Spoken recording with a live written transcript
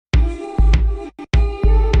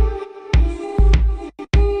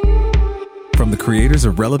from the creators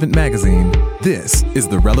of Relevant Magazine, this is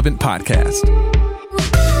the Relevant Podcast.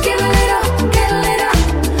 Give a little, get a little.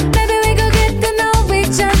 Maybe we could get to know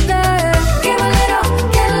each other. Give a little,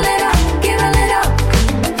 get a little, give a little.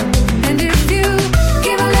 And if you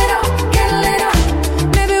give a little, get a little,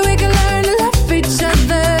 maybe we can learn to love each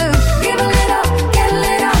other. Give a little, get a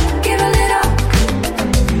little, give a little.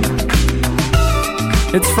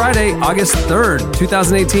 It's Friday, August 3rd,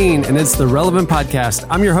 2018, and it's the Relevant Podcast.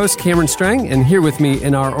 I'm your host, Cameron Strang, and here with me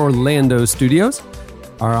in our Orlando studios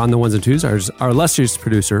are on the ones and twos, our illustrious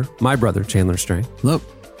producer, my brother, Chandler Strang. Hello.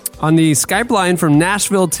 On the Skype line from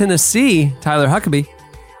Nashville, Tennessee, Tyler Huckabee.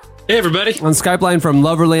 Hey, everybody. On Skype line from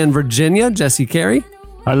Loverland, Virginia, Jesse Carey.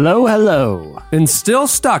 Hello, hello. And still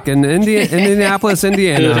stuck in Indianapolis,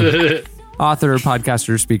 Indiana, author,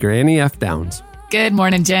 podcaster, speaker, Annie F. Downs. Good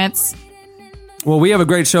morning, gents. Well, we have a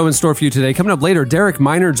great show in store for you today. Coming up later, Derek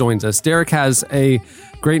Minor joins us. Derek has a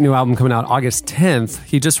great new album coming out August 10th.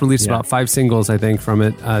 He just released about 5 singles, I think, from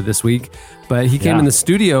it this week. But he came in the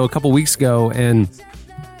studio a couple weeks ago, and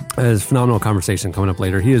there's a phenomenal conversation coming up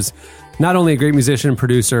later. He is not only a great musician and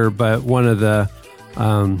producer, but one of the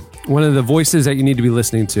voices that you need to be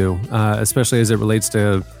listening to, especially as it relates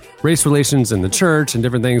to race relations in the church and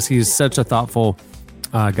different things. He's such a thoughtful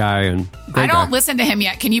guy and I don't listen to him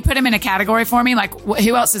yet. Can you put him in a category for me? Like,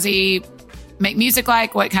 who else does he make music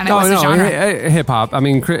like? What kind of what's the genre? Hip hop. I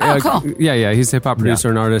mean, cool. Yeah. He's a hip hop producer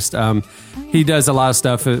and artist. He does a lot of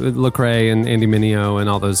stuff with Lecrae and Andy Mineo and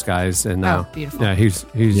all those guys. And beautiful. Yeah, he's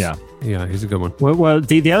a good one. Well,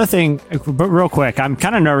 the other thing, but real quick, I'm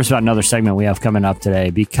kind of nervous about another segment we have coming up today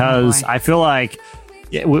because I feel like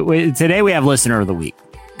today we have Listener of the Week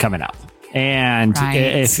coming up. And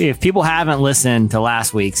if people haven't listened to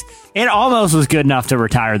last week's, it almost was good enough to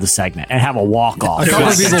retire the segment and have a walk-off. You know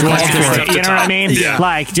what I mean? Yeah.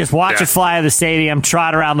 Like, just watch it fly to the stadium,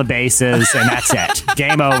 trot around the bases, and that's it.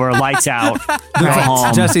 Game over, lights out, go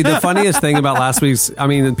home. Jesse, the funniest thing about last week's, I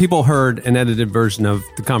mean, people heard an edited version of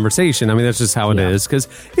the conversation. I mean, that's just how it is. Because,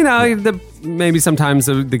 maybe sometimes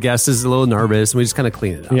the guest is a little nervous, and we just kind of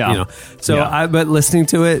clean it up. Yeah. So, but listening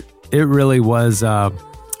to it, it really was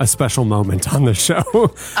a special moment on the show.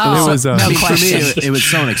 Oh, it was, no For question. me, it was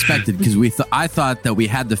so unexpected because I thought that we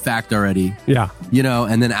had the fact already. Yeah.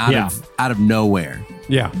 And then out of nowhere,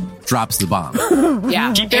 drops the bomb.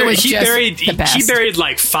 Yeah, He buried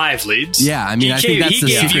like 5 leads. Yeah, I mean, I think that's the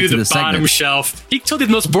he gave secret you to the the bottom segment. shelf. He told you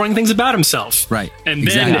the most boring things about himself. Right. And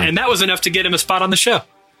Exactly. then that was enough to get him a spot on the show.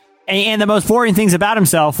 And the most boring things about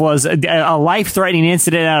himself was a life-threatening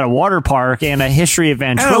incident at a water park and a history of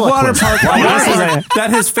ventriloquism. water park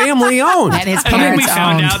that his family owned. That his And then we parents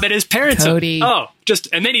found owned. out that his parents Cody.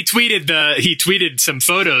 and then he tweeted some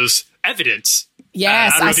photos, evidence.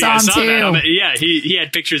 Yes, don't know I if you guys saw him that. too. Yeah, he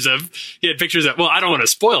had pictures of. Well, I don't want to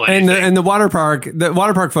spoil anything. And the water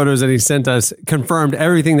park photos that he sent us confirmed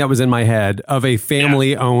everything that was in my head of a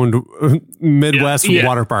family-owned Midwest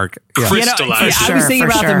water park. Yeah. Crystallized. I was thinking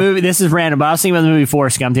about the movie. This is random, but I was thinking about the movie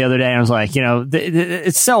Forrest Gump the other day, and I was like,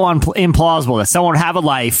 it's so implausible that someone would have a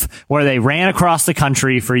life where they ran across the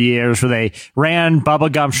country for years, where they ran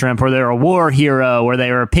Bubba Gump-Shrimp, where they were a war hero, where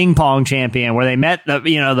they were a ping pong champion, where they met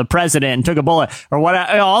the president and took a bullet, or what?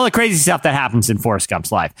 All the crazy stuff that happens in Forrest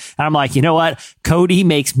Gump's life. And I'm like, you know what? Cody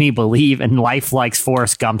makes me believe in life like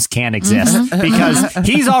Forrest Gump's can exist because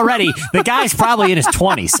the guy's probably in his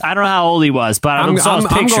 20s. I don't know how old he was, but I'm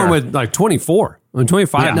going with like 24 and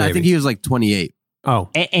 25. No, maybe. I think he was like 28.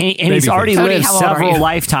 Oh, and he's already Cody, lived how old are several you?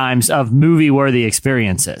 lifetimes of movie-worthy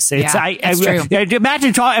experiences. True.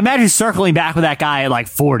 Imagine circling back with that guy at like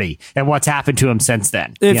 40 and what's happened to him since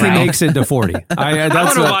then. if he makes it to 40. I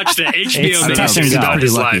want to watch the HBO miniseries about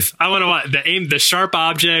his lucky. life. I want to watch the Sharp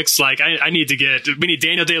Objects. Like we need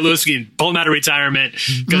Daniel Day-Lewis. We can pull him out of retirement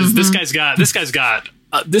because this guy's got this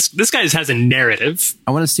guy has a narrative.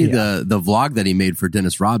 I want to see the vlog that he made for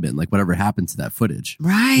Dennis Rodman, like whatever happened to that footage.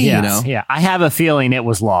 Right. Yeah. I have a feeling it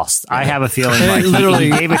was lost. I have a feeling like he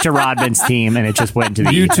gave it to Rodman's team and it just went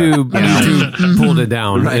into the YouTube pulled it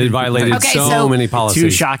down. Right. It violated so many policies.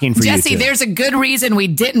 Too shocking for Jesse, YouTube. there's a good reason we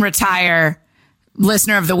didn't retire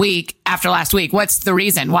Listener of the Week after last week. What's the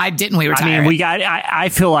reason? Why didn't we retire? I mean, I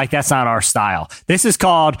feel like that's not our style. This is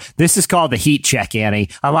called the heat check, Annie.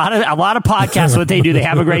 A lot of podcasts, what they do, they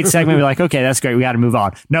have a great segment. We're like, okay, that's great. We got to move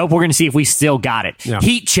on. Nope, we're going to see if we still got it. Yeah.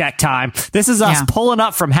 Heat check time. This is us pulling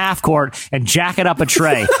up from half court and jacking up a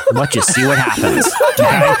tray. Let's just see what happens.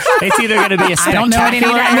 Okay? It's either going to be a spectacular I don't know what any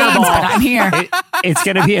of that means, but I'm here. it's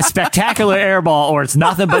going to be a spectacular air ball or it's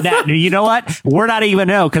nothing but net. You know what? We're not even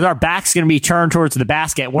know because our back's going to be turned towards the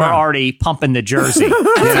basket. We're already pumping the jersey.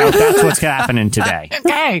 That's what's happening today.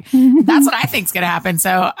 Okay. That's what I think's going to happen.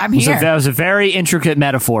 So I'm here. That was a very intricate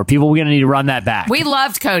metaphor. People are going to need to run that back. We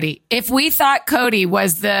loved Cody. If we thought Cody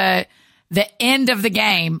was the end of the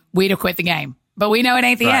game, we'd have quit the game. But we know it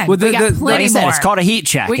ain't the end. Well, we got plenty more. It's called a heat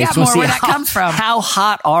check. We got more where that comes from. How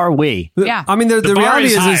hot are we? Yeah. I mean, the bar reality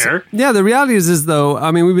is is higher. the reality is though,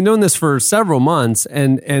 I mean, we've been doing this for several months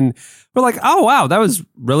and we're like, oh, wow, that was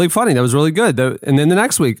really funny. That was really good. And then the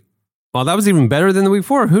next week, well, that was even better than the week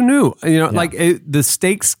before. Who knew? The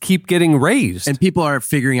stakes keep getting raised. And people are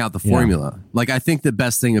figuring out the formula. Like, I think the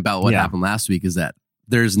best thing about what happened last week is that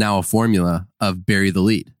there's now a formula of bury the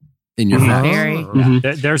lead in your phone.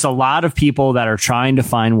 There's a lot of people that are trying to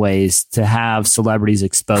find ways to have celebrities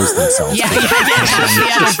expose themselves.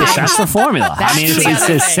 That's the formula. It's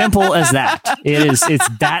as simple as that. It's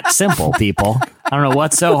that simple, people. I don't know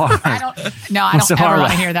what's so hard. I don't ever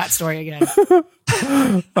want to hear that story again.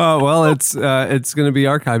 Well, it's going to be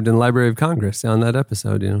archived in the Library of Congress on that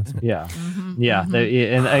episode. Yeah. In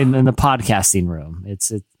the podcasting room.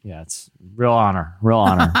 It's real honor.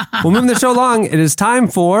 Well, moving the show along, it is time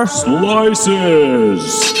for Slices.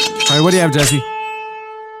 All right, what do you have, Jesse? All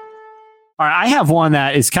right, I have one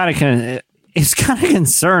that is kind of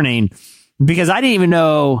concerning because I didn't even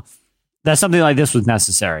know that something like this was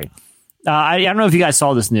necessary. I don't know if you guys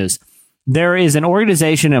saw this news. There is an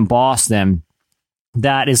organization in Boston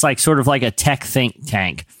that is sort of like a tech think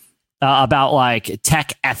tank about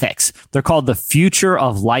tech ethics. They're called the Future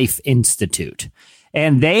of Life Institute.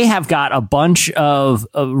 And they have got a bunch of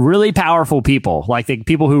really powerful people, like the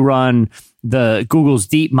people who run the Google's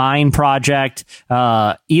DeepMind project,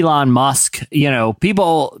 Elon Musk,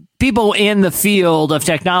 people in the field of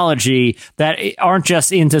technology that aren't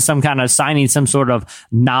just into some kind of signing some sort of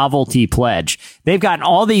novelty pledge. They've gotten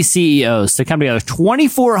all these CEOs to come together,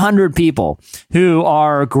 2,400 people who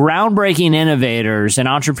are groundbreaking innovators and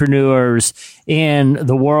entrepreneurs in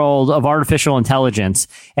the world of artificial intelligence,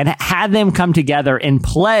 and had them come together and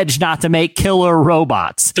pledge not to make killer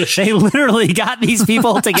robots. They literally got these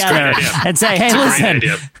people together and say, hey, listen,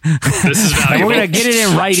 this is valuable. We're going to get it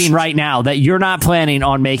in writing right now that you're not planning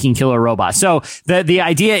on making killer robots. So the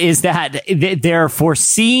idea is that they're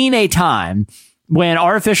foreseeing a time when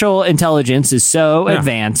artificial intelligence is so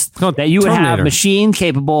advanced that you would have machines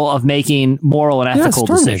capable of making moral and ethical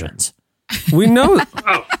decisions. We know.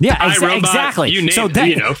 Exactly. You name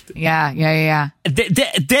it. Yeah.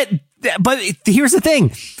 But here's the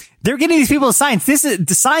thing. They're getting these people to sign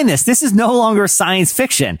this. This is no longer science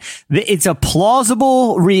fiction. It's a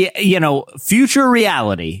plausible, future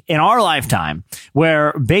reality in our lifetime,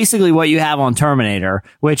 where basically what you have on Terminator,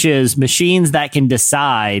 which is machines that can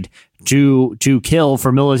decide to kill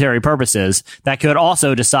for military purposes, that could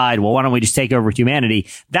also decide, well, why don't we just take over humanity?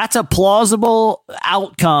 That's a plausible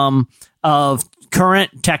outcome of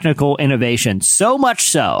current technical innovation. So much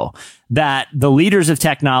so that the leaders of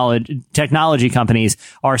technology companies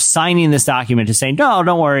are signing this document to say, no,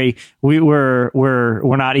 don't worry, we're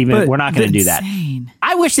not going to do that.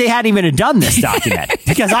 I wish they hadn't even done this document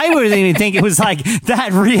because I wouldn't even think it was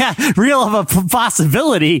that real of a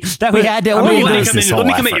possibility that we had to. Let me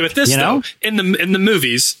come at you with this though. In the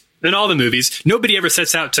movies. In all the movies, nobody ever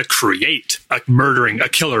sets out to create a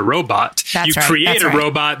killer robot. You create a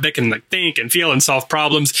robot that can think and feel and solve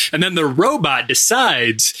problems, and then the robot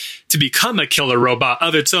decides to become a killer robot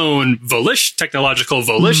of its own technological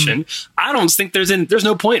volition. I don't think there's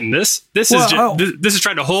no point in this. This is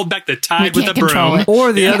trying to hold back the tide with a broom.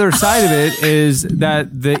 Or the other side of it is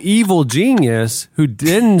that the evil genius who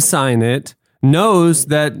didn't sign it knows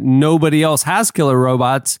that nobody else has killer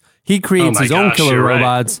robots. He creates his own killer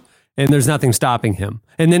robots. Right. And there's nothing stopping him.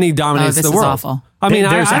 And then he dominates the world. This is awful. I mean,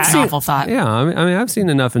 I've seen an awful thought. Yeah, I mean, I've seen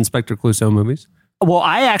enough Inspector Clouseau movies. Well,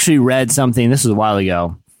 I actually read something, this was a while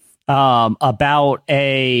ago, about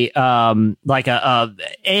a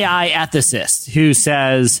AI ethicist who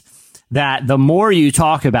says that the more you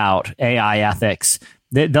talk about AI ethics,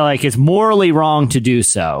 it's morally wrong to do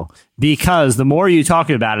so, because the more you talk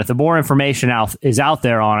about it, the more information is out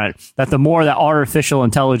there on it, that the more that artificial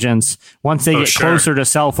intelligence, once they get closer to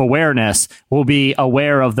self-awareness, will be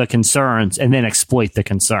aware of the concerns and then exploit the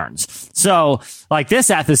concerns. So, this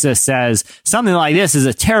ethicist says, something like this is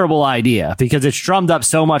a terrible idea because it's drummed up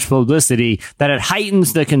so much publicity that it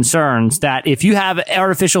heightens the concerns that if you have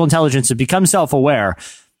artificial intelligence that becomes self-aware,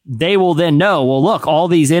 they will then know, well, look, all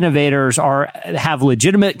these innovators have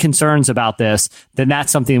legitimate concerns about this, then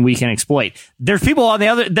that's something we can exploit. There's people on the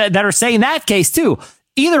other that are saying that case too.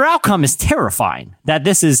 either outcome is terrifying, that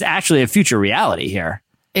this is actually a future reality here.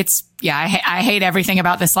 I hate everything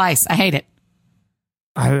about this slice. I hate it.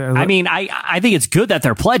 I mean, I think it's good that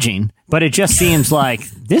they're pledging, but it just seems like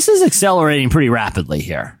this is accelerating pretty rapidly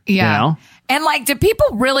here. Yeah. You know? And like, do people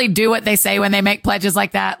really do what they say when they make pledges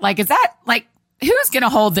like that? Like, is that like, who's going to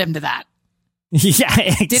hold them to that? Yeah,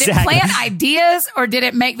 exactly. Did it plant ideas or did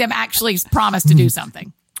it make them actually promise to do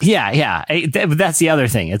something? Yeah. That's the other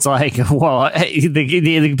thing. It's like, well,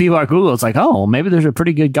 the people at Google, it's like, oh, maybe there's a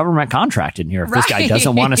pretty good government contract in here if this guy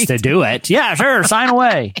doesn't want us to do it. Yeah, sure, sign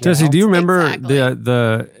away. Jesse, do you remember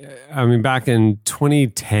back in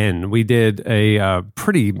 2010, we did a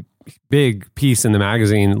pretty big piece in the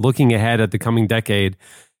magazine looking ahead at the coming decade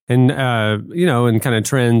and, and kind of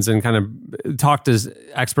trends and kind of talked to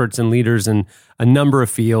experts and leaders in a number of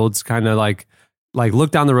fields, kind of like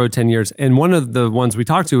look down the road 10 years. And one of the ones we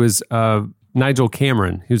talked to is Nigel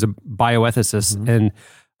Cameron, who's a bioethicist and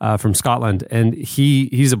from Scotland. And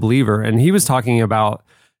he's a believer. And he was talking about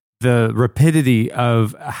the rapidity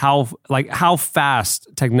of how fast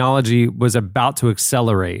technology was about to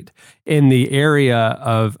accelerate in the area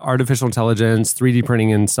of artificial intelligence, 3D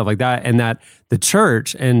printing and stuff like that. And that the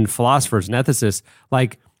church and philosophers and ethicists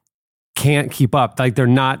can't keep up. Like they're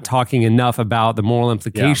not talking enough about the moral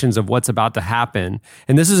implications of what's about to happen.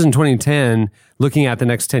 And this is in 2010, looking at the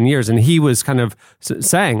next 10 years. And he was kind of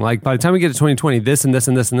saying, like, by the time we get to 2020, this and this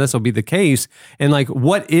and this and this will be the case. And like,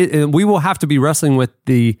 we will have to be wrestling with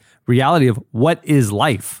the reality of what is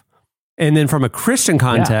life. And then from a Christian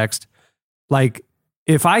context, like,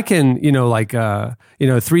 if I can,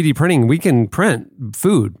 3D printing, we can print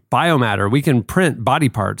food, biomatter, we can print body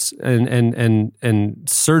parts and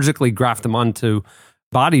surgically graft them onto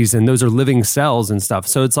bodies, and those are living cells and stuff.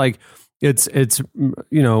 So it's like it's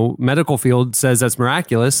medical field says that's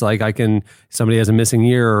miraculous. Like somebody has a missing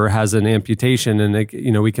ear or has an amputation, and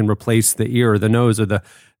we can replace the ear or the nose or the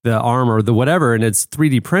arm or the whatever, and it's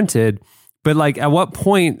 3D printed. But like, at what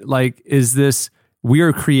point, like, is this we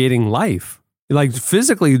are creating life? Like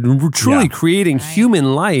physically, truly creating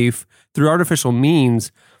human life through artificial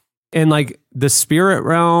means, and like the spirit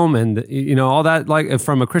realm and, all that, like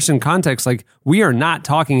from a Christian context, like we are not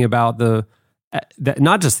talking about the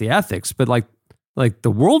not just the ethics, but like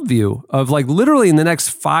the worldview of like literally in the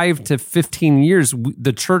next 5 to 15 years,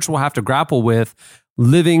 the church will have to grapple with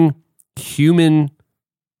living human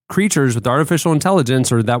creatures with artificial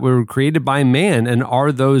intelligence or that were created by man. And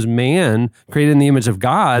are those man created in the image of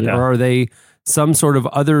God or are they some sort of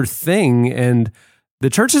other thing? And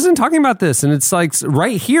the church isn't talking about this, and it's like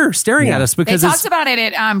right here staring at us because they talked about it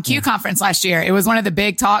at Q conference last year. It was one of the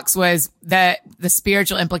big talks was the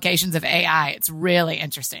spiritual implications of AI. It's really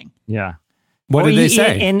interesting. Yeah. What did they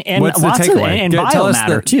say? And what's the takeaway? And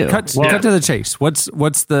biomatter too. Cut to the chase. What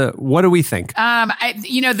do we think?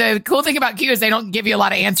 The cool thing about Q is they don't give you a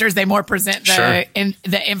lot of answers. They more present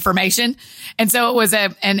the information. And so it was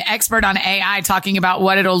an expert on AI talking about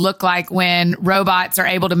what it'll look like when robots are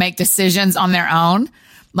able to make decisions on their own.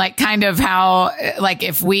 Like kind of how, like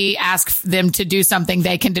if we ask them to do something,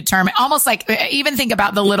 they can determine, almost like even think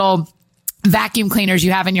about the little vacuum cleaners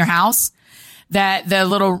you have in your house. That the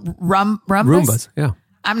little Roombas. Yeah.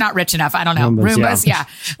 I'm not rich enough. I don't know. Roombas. Yeah.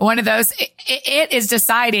 One of those. It is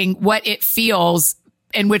deciding what it feels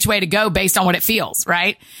and which way to go based on what it feels.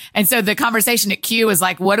 Right. And so the conversation at Q is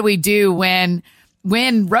like, what do we do when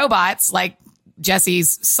robots, like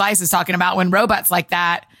Jesse's Slice is talking about, when robots like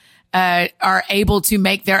that, are able to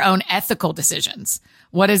make their own ethical decisions?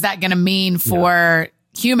 What is that going to mean for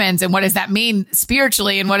humans, and what does that mean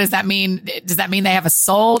spiritually, and what does that mean? Does that mean they have a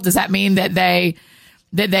soul? Does that mean that they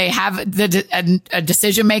have a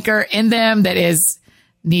decision maker in them that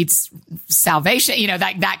needs salvation?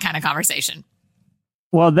 That kind of conversation.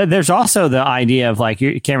 Well, there's also the idea of like,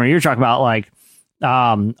 Cameron, you're talking about like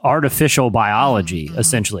artificial biology,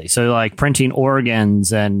 essentially. So like printing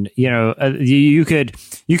organs, and you could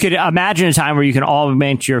imagine a time where you can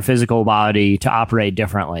augment your physical body to operate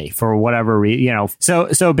differently for whatever reason.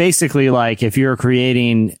 So basically, like if you're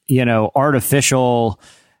creating artificial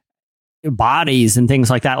bodies and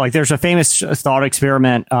things like that, like there's a famous thought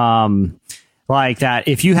experiment like that.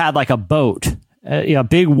 If you had like a boat, a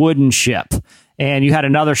big wooden ship, and you had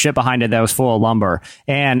another ship behind it that was full of lumber.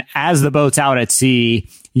 And as the boat's out at sea,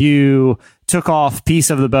 you took off a piece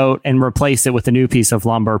of the boat and replaced it with a new piece of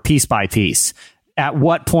lumber, piece by piece. At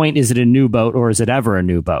what point is it a new boat, or is it ever a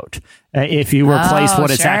new boat? If you replace what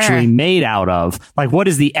it's actually made out of, like what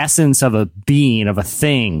is the essence of a being, of a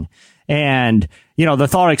thing? And, the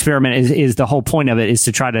thought experiment is the whole point of it, is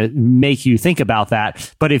to try to make you think about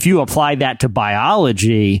that. But if you apply that to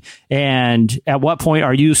biology, and at what point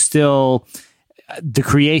are you still the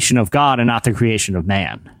creation of God and not the creation of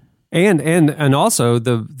man. And also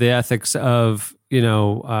the ethics of,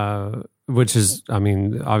 which is, I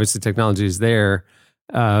mean, obviously technology is there,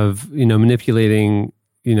 of, manipulating,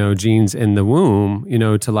 genes in the womb,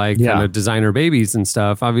 to kind of designer babies and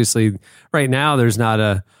stuff. Obviously right now there's not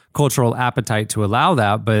a cultural appetite to allow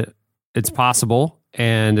that, but it's possible.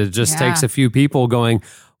 And it just takes a few people going,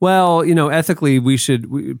 well, ethically we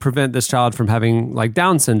should prevent this child from having like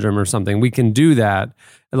Down syndrome or something. We can do that.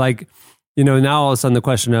 Like, now all of a sudden the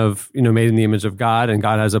question of, made in the image of God, and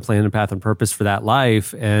God has a plan and path and purpose for that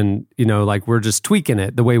life. And, like we're just tweaking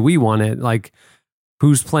it the way we want it. Like,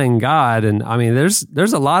 who's playing God? And I mean, there's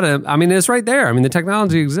a lot of, I mean, it's right there. I mean, the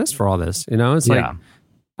technology exists for all this, it's like,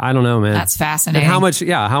 I don't know, man. That's fascinating. And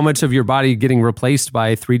how much of your body getting replaced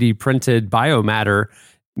by 3D printed biomatter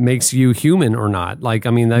makes you human or not? Like, I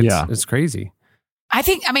mean, it's crazy. I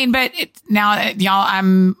think, but now, y'all,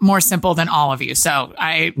 I'm more simple than all of you. So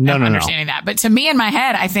I'm understanding that. But to me in my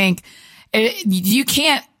head, I think you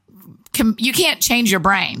can't change your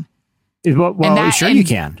brain. Sure you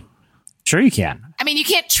can. Sure you can. I mean, you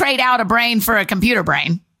can't trade out a brain for a computer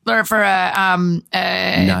brain or for a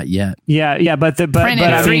not yet. Yeah, but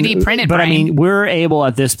 3D printed but brain. I mean, we're able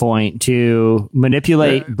at this point to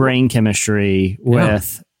manipulate brain chemistry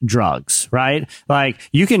with drugs, right? Like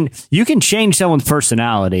you can change someone's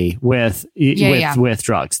personality with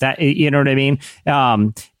drugs. That, you know what I mean?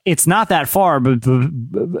 It's not that far,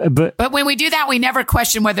 but when we do that, we never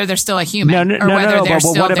question whether they're still a human. No. But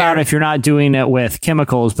what about if you're not doing it with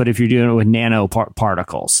chemicals, but if you're doing it with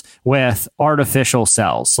nanoparticles, with artificial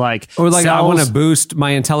cells, I want to boost my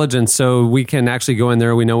intelligence so we can actually go in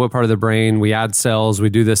there. We know what part of the brain, we add cells, we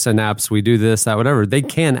do the synapse, we do this, that, whatever. They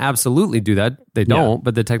can absolutely do that. They don't,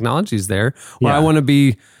 but the technology's there. Or I want to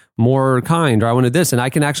be more kind, or I want to this, and I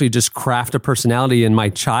can actually just craft a personality in my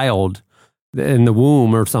child in the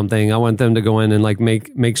womb or something. I want them to go in and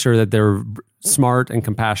make sure that they're smart and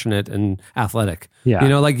compassionate and athletic. Yeah.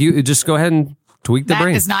 You just go ahead and tweak the brain.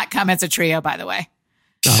 That does not come as a trio, by the way.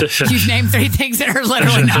 Oh. You've named 3 things that are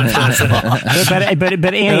literally not possible.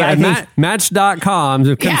 but Annie, I think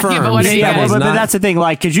Match.com confirms. But that's the thing.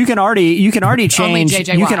 Because you can already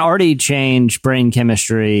change brain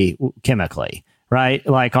chemistry chemically. Right?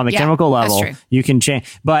 Like on the chemical level, you can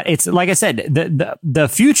change. But it's like I said, the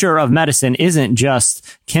future of medicine isn't just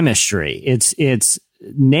chemistry. It's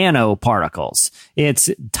nanoparticles. It's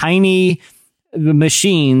tiny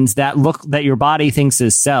machines that your body thinks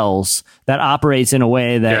is cells that operates in a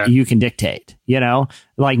way that you can dictate.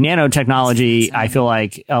 Like nanotechnology, I feel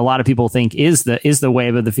like a lot of people think is the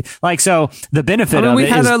wave of the so the benefit of it. We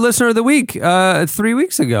had a listener of the week 3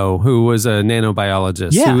 weeks ago who was a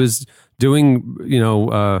nanobiologist who was doing,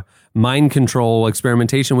 mind control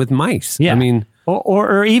experimentation with mice. Yeah. I mean,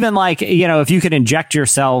 or even if you could inject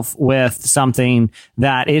yourself with something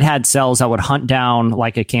that it had cells that would hunt down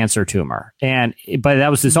like a cancer tumor. But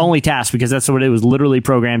that was its only task because that's what it was literally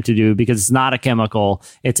programmed to do, because it's not a chemical.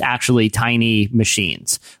 It's actually tiny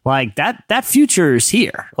machines. Like that future is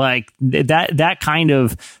here. Like that kind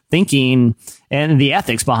of thinking and the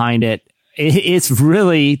ethics behind it. It's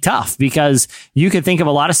really tough because you could think of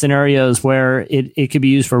a lot of scenarios where it could be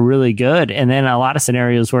used for really good. And then a lot of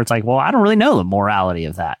scenarios where it's like, well, I don't really know the morality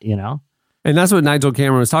of that, And that's what Nigel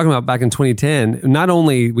Cameron was talking about back in 2010. Not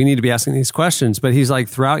only we need to be asking these questions, but he's like,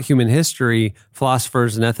 throughout human history,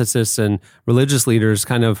 philosophers and ethicists and religious leaders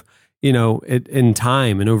kind of, in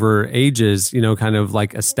time and over ages, kind of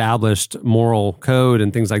like established moral code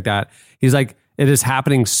and things like that. He's like, it is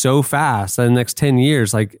happening so fast that in the next 10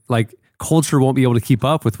 years, like culture won't be able to keep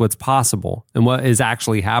up with what's possible and what is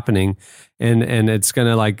actually happening. And it's going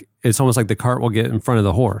to it's almost like the cart will get in front of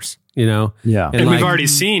the horse, Yeah. And we've already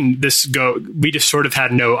seen this go. We just sort of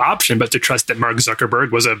had no option but to trust that Mark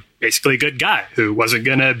Zuckerberg was basically a good guy who wasn't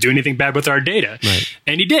going to do anything bad with our data. Right.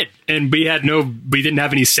 And he did. And we didn't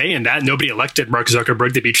have any say in that. Nobody elected Mark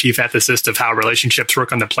Zuckerberg to be chief ethicist of how relationships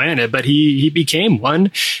work on the planet, but he became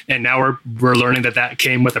one. And now we're learning that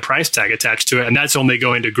came with a price tag attached to it. And that's only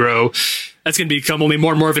going to grow. That's going to become only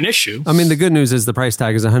more and more of an issue. I mean, the good news is the price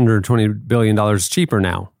tag is $120 billion cheaper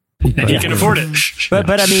now. And you can afford it.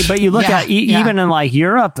 But you look at even in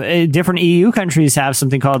Europe, different EU countries have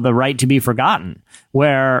something called the right to be forgotten,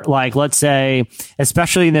 where let's say,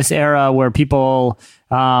 especially in this era where people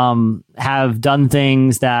have done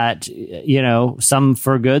things that, some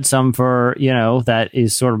for good, some for, that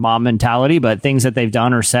is sort of mob mentality, but things that they've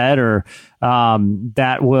done or said or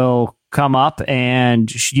that will come up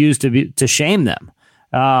and used to shame them.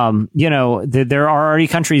 There are already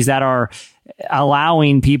countries that are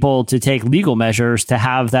allowing people to take legal measures to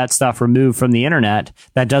have that stuff removed from the internet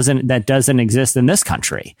that doesn't exist in this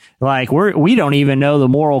country. Like we don't even know the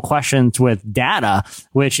moral questions with data,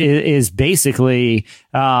 which is basically,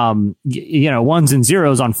 ones and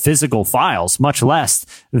zeros on physical files, much less,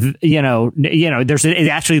 it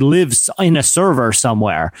actually lives in a server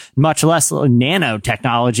somewhere, much less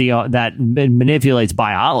nanotechnology that manipulates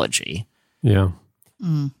biology. Yeah.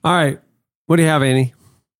 All right. What do you have, Annie?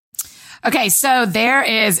 Okay, so there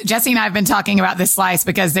is, Jesse and I have been talking about this slice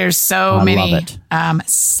because there's so many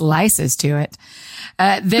slices to it.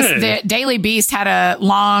 The Daily Beast had a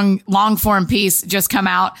long form piece just come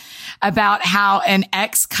out about how an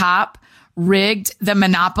ex-cop rigged the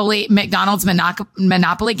McDonald's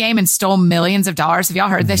Monopoly game and stole millions of dollars. Have y'all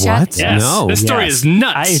heard this yet? Yes. No. This story is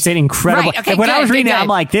nuts. It's an incredible. Right. Okay, when I was reading it, good. I'm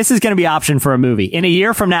like, this is going to be optioned for a movie. In a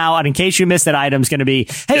year from now, and in case you missed that item, is going to be,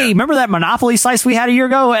 hey, remember that Monopoly slice we had a year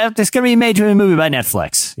ago? It's going to be made to a movie by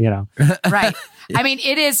Netflix, Right. I mean,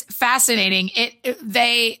 it is fascinating.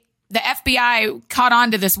 The FBI caught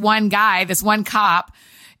on to this one guy, this one cop,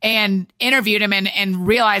 and interviewed him and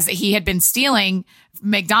realized that he had been stealing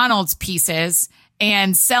McDonald's pieces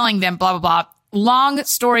and selling them, blah, blah, blah. Long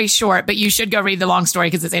story short, but you should go read the long story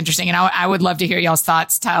because it's interesting. And I would love to hear y'all's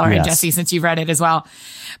thoughts, Tyler and Jesse, since you've read it as well.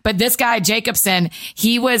 But this guy, Jacobson,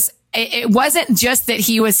 it wasn't just that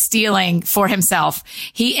he was stealing for himself.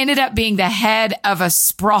 He ended up being the head of a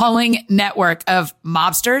sprawling network of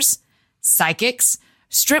mobsters, psychics,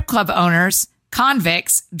 strip club owners,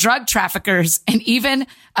 convicts, drug traffickers, and even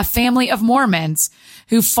a family of Mormons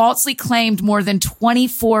who falsely claimed more than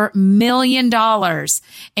 $24 million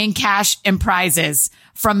in cash and prizes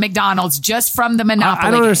from McDonald's just from the Monopoly.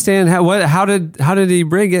 I don't understand how did he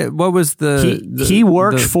rig it? What was he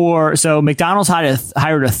worked for, so McDonald's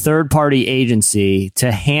hired a third party agency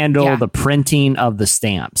to handle the printing of the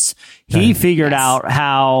stamps. He figured out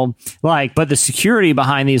how, but the security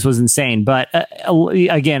behind these was insane. But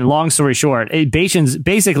again, long story short,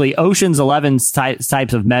 basically Ocean's 11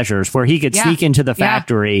 types of measures where he could sneak into the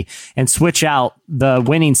factory and switch out the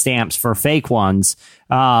winning stamps for fake ones.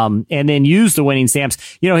 And then use the winning stamps.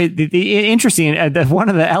 Interesting. One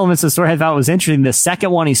of the elements of the story I thought was interesting. The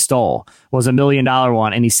second one he stole was $1 million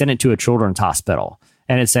one, and he sent it to a children's hospital.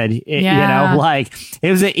 And it said, he's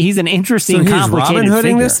an interesting, complicated Robin Hooding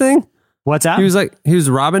figure. this thing. What's that? He was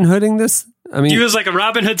Robin Hooding this. I mean, he was like a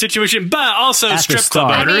Robin Hood situation, but also strip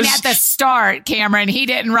club owners. I mean, at the start, Cameron, he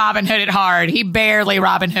didn't Robin Hood it hard. He barely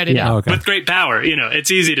Robin Hooded it. With great power.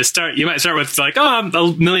 It's easy to start. You might start with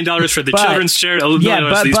 $1 million for the children's charity, $1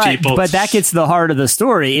 million for these people. But that gets to the heart of the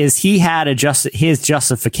story is he had his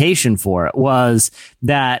justification for it was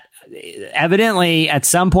that evidently at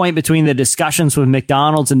some point between the discussions with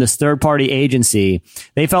McDonald's and this third party agency,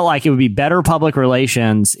 they felt like it would be better public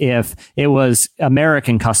relations if it was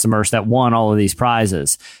American customers that won all of these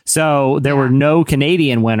prizes. So there were no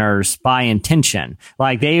Canadian winners by intention.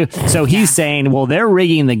 He's saying, well, they're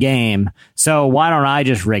rigging the game. So why don't I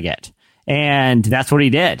just rig it? And that's what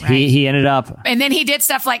he did. Right. He ended up. And then he did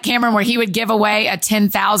stuff like Cameron, where he would give away a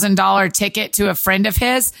 $10,000 ticket to a friend of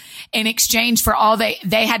his in exchange for all they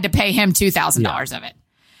had to pay him $2,000 of it.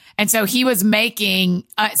 And so he was making,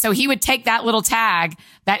 so he would take that little tag,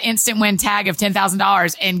 that instant win tag of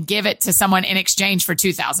 $10,000 and give it to someone in exchange for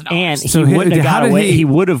 $2,000. And he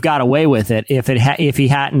would have got away with it if he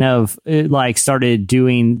hadn't have started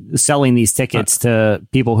selling these tickets to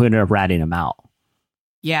people who ended up ratting him out.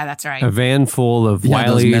 Yeah, that's right. A van full of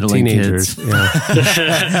wily teenagers. But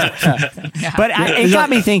it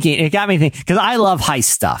got me thinking because I love heist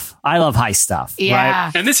stuff. Yeah.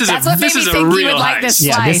 Right? And this is what made me think you would like this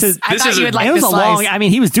slice. I thought you would like this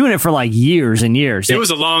slice. He was doing it for years and years. It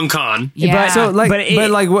was a long con. Yeah.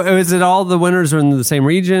 Is it all the winners are in the same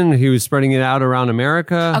region? He was spreading it out around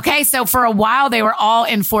America. Okay, so for a while they were all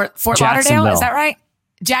in Fort Lauderdale. Is that right?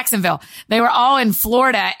 Jacksonville. They were all in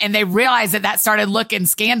Florida, and they realized that started looking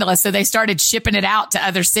scandalous, so they started shipping it out to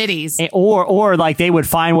other cities. Or they would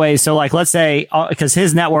find ways. So let's say, because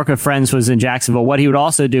his network of friends was in Jacksonville, what he would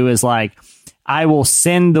also do is I will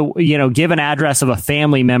send give an address of a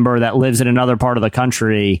family member that lives in another part of the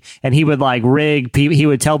country, and he would rig. He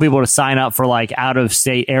would tell people to sign up for out of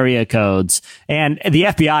state area codes, and the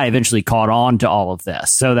FBI eventually caught on to all of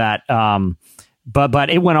this, so that But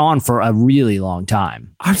it went on for a really long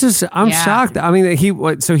time. I'm shocked. I mean,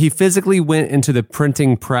 he physically went into the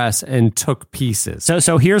printing press and took pieces.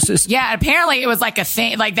 So here's this. Yeah, apparently it was a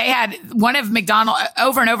thing. They had one of McDonald's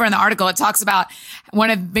over and over in the article. It talks about one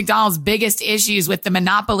of McDonald's biggest issues with the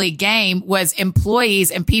Monopoly game was employees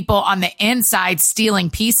and people on the inside stealing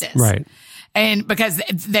pieces. Right. And because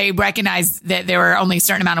they recognized that there were only a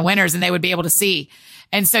certain amount of winners and they would be able to see.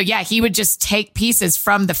 And so, yeah, he would just take pieces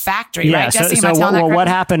from the factory, right, Jesse? So what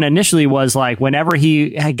happened initially was like whenever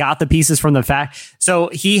he had got the pieces from the so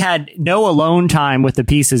he had no alone time with the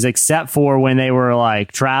pieces except for when they were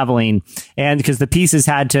like traveling. And because the pieces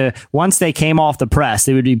had to, once they came off the press,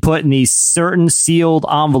 they would be put in these certain sealed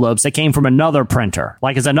envelopes that came from another printer,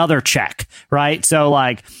 like as another check, right? So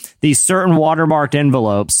like these certain watermarked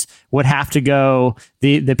envelopes would have to go,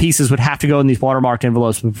 the pieces would have to go in these watermarked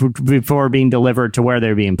envelopes before being delivered to where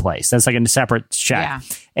they're being placed. That's like a separate check. Yeah.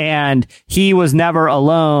 And he was never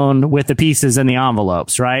alone with the pieces in the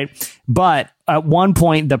envelopes, right? But at one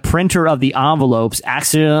point, the printer of the envelopes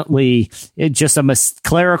accidentally, just a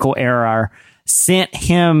clerical error, sent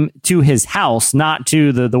him to his house, not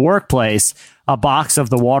to the workplace, a box of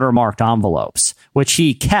the watermarked envelopes, which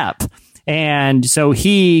he kept. And so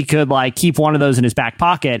he could like keep one of those in his back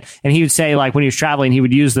pocket. And he would say like when he was traveling, he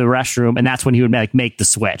would use the restroom. And that's when he would make the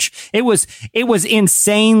switch. It was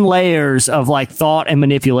insane layers of like thought and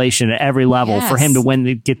manipulation at every level for him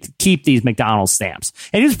to keep these McDonald's stamps.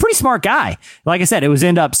 And he was a pretty smart guy. Like I said,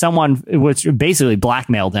 someone basically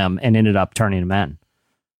blackmailed him and ended up turning him in.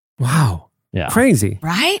 Wow. Yeah. Crazy.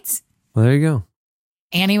 Right? Well, there you go.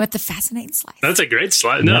 Annie with the fascinating slice. That's a great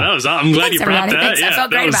slide. No, that was. I'm glad you brought that. I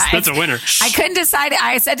felt great about it. That's a winner. I couldn't decide.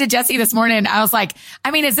 I said to Jesse this morning, I was like,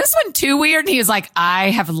 I mean, is this one too weird? And he was like, I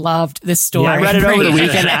have loved this story. Yeah, I read it over the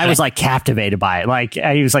weekend. And I was like captivated by it. Like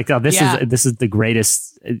he was like, oh, this is the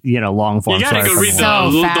greatest, long form. You gotta go read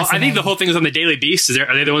I think the whole thing is on the Daily Beast.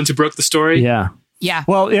 Are they the ones who broke the story? Yeah. Yeah.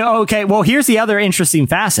 Well, okay. Well, here's the other interesting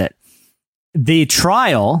facet. The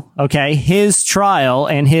trial, his trial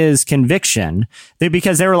and his conviction,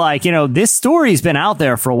 because they were like, this story's been out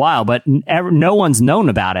there for a while, but no one's known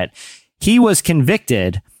about it. He was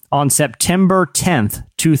convicted on September 10th,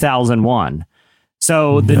 2001.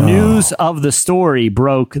 So the news of the story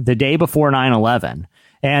broke the day before 9/11.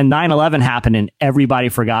 And 9/11 happened and everybody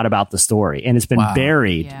forgot about the story. And it's been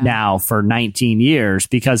buried now for 19 years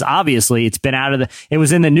because obviously it's been it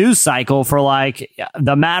was in the news cycle for like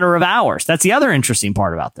the matter of hours. That's the other interesting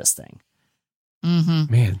part about this thing.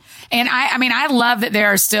 Mm-hmm. Man. And I love that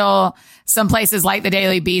there are still some places like the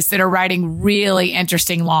Daily Beast that are writing really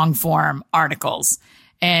interesting long form articles.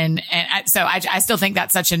 And so I still think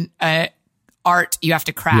that's such an art you have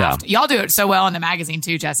to craft. Y'all do it so well in the magazine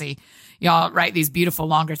too, Jesse. Y'all write these beautiful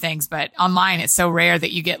longer things, but online it's so rare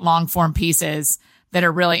that you get long form pieces that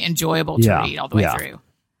are really enjoyable to read all the way through.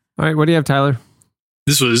 All right, what do you have, Tyler?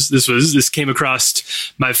 This came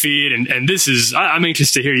across my feed, and this is, I'm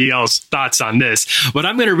anxious to hear y'all's thoughts on this. What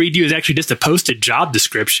I'm going to read you is actually just a posted job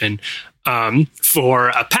description for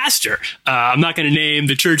a pastor. I'm not going to name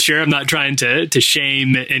the church here. I'm not trying to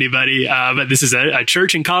shame anybody, but this is a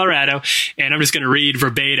church in Colorado, and I'm just going to read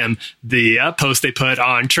verbatim the post they put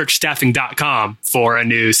on churchstaffing.com for a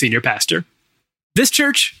new senior pastor. This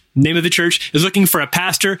church, name of the church, is looking for a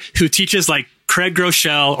pastor who teaches like Craig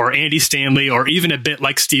Groeschel or Andy Stanley or even a bit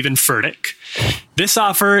like Stephen Furtick. This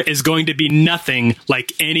offer is going to be nothing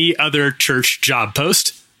like any other church job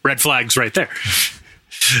post. Red flags right there.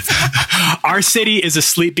 Our city is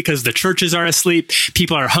asleep because the churches are asleep.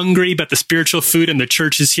 People are hungry, but the spiritual food in the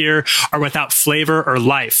churches here are without flavor or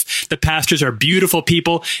life. The pastors are beautiful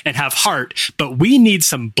people and have heart, but we need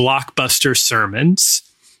some blockbuster sermons.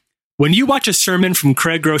 When you watch a sermon from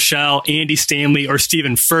Craig Groeschel, Andy Stanley, or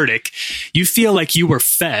Stephen Furtick, you feel like you were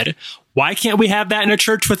fed. Why can't we have that in a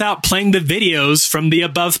church without playing the videos from the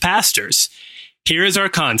above pastors? Here is our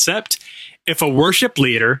concept. If a worship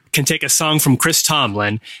leader can take a song from Chris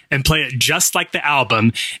Tomlin and play it just like the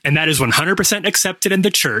album, and that is 100% accepted in the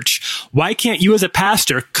church, why can't you as a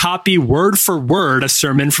pastor copy word for word a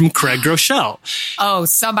sermon from Craig Groeschel? Oh,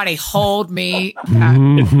 somebody hold me. We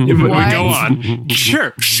go on.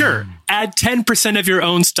 Sure. Add 10% of your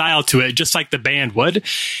own style to it, just like the band would.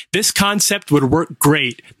 This concept would work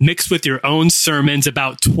great mixed with your own sermons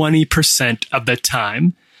about 20% of the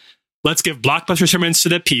time. Let's give blockbuster sermons to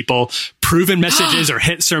the people, proven messages or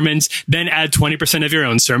hit sermons, then add 20% of your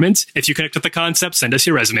own sermons. If you connect with the concept, send us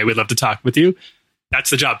your resume. We'd love to talk with you. That's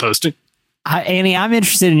the job posting. Annie, I'm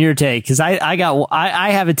interested in your take because I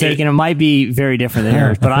have a take and it might be very different than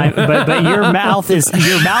yours, but your mouth is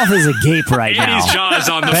agape right now. Annie's jaw is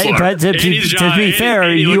on the floor. But to be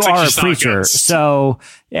fair, you are a preacher, so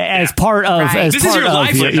as part of this is your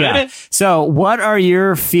livelihood. So, what are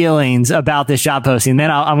your feelings about this job posting? Then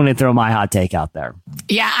I'm going to throw my hot take out there.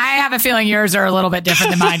 Yeah, I have a feeling yours are a little bit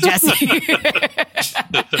different than mine, Jesse.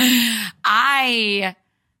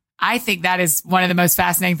 I think that is one of the most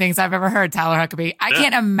fascinating things I've ever heard, Tyler Huckabee. I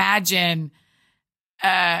can't imagine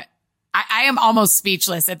I am almost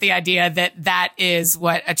speechless at the idea that is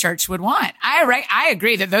what a church would want. I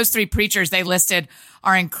agree that those 3 preachers they listed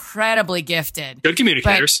are incredibly gifted. Good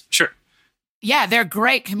communicators, sure. Yeah, they're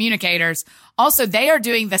great communicators. Also, they are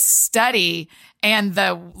doing the study and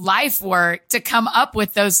the life work to come up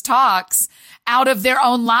with those talks out of their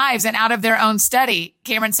own lives and out of their own study.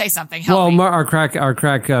 Cameron, say something. Help me. Our crack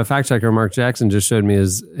fact checker, Mark Jackson, just showed me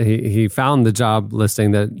he found the job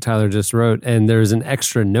listing that Tyler just wrote, and there's an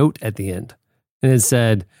extra note at the end. And it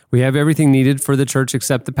said, we have everything needed for the church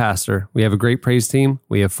except the pastor. We have a great praise team.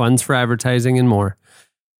 We have funds for advertising and more.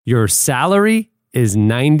 Your salary is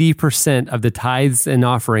 90% of the tithes and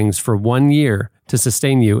offerings for 1 year to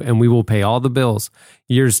sustain you, and we will pay all the bills.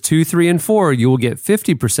 Years 2, 3, and 4, you will get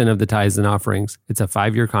 50% of the tithes and offerings. It's a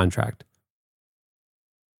 5-year contract.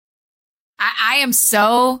 I am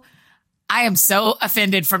so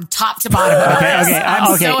offended from top to bottom.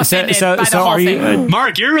 I'm so offended by the whole thing.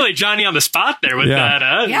 Mark, you're really Johnny on the spot there with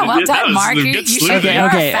that. Yeah, well done, Mark. You should be all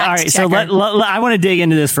right. So I want to dig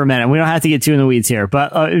into this for a minute. We don't have to get too in the weeds here,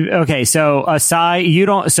 but okay. So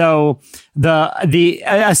the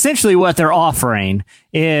essentially what they're offering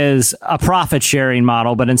is a profit sharing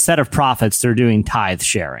model, but instead of profits, they're doing tithe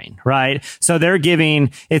sharing, right? So they're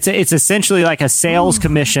giving, it's essentially like a sales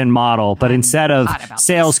commission model, but instead of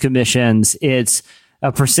sales commissions, it's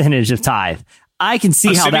a percentage of tithe. I can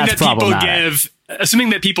see how that's problematic.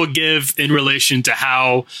 Assuming that people give in relation to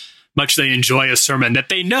how much they enjoy a sermon that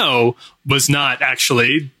they know was not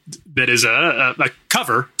actually, that is a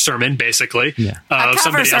cover sermon, basically, of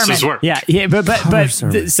somebody else's work.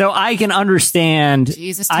 So I can understand,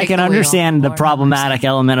 the problematic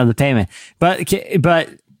element of the payment, but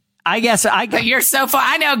I guess But you're so far.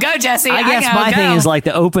 I know. Go, Jesse. I guess my thing is like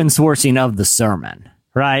the open sourcing of the sermon.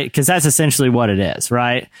 Right, because that's essentially what it is,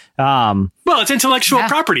 right? Well, it's intellectual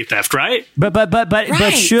property theft, right? But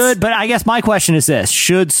I guess my question is this: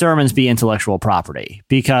 should sermons be intellectual property?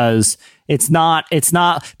 Because it's not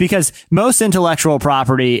because most intellectual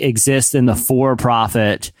property exists in the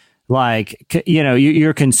for-profit, like, you know,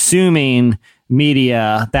 you're consuming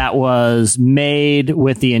media that was made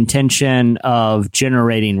with the intention of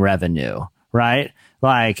generating revenue, right?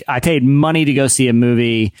 Like, I paid money to go see a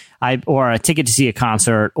movie, or a ticket to see a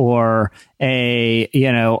concert, or or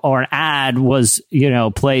an ad was,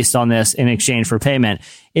 placed on this in exchange for payment.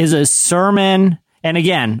 Is a sermon, and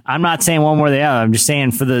again, I'm not saying one way or the other, I'm just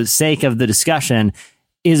saying for the sake of the discussion,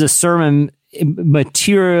 is a sermon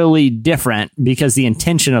materially different because the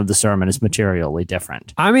intention of the sermon is materially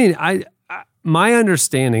different? I mean, my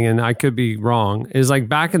understanding, and I could be wrong, is like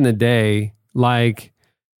back in the day, like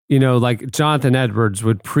Jonathan Edwards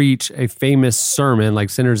would preach a famous sermon, like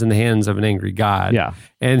Sinners in the Hands of an Angry God. Yeah.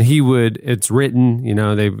 And it's written,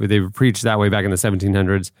 they would preach that way back in the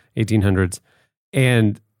 1700s, 1800s.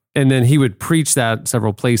 And then he would preach that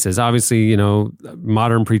several places. Obviously,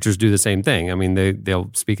 modern preachers do the same thing. I mean,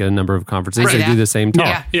 they'll speak at a number of conferences. Right, they do the same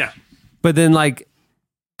talk. Yeah. But then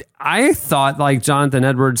I thought like Jonathan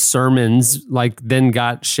Edwards' sermons then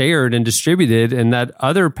got shared and distributed, and that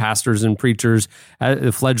other pastors and preachers at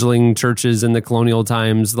the fledgling churches in the colonial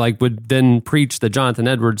times would then preach the Jonathan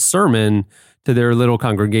Edwards sermon to their little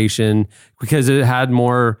congregation because it had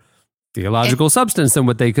more theological substance than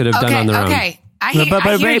what they could have done on their own. I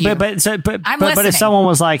hear you. But if someone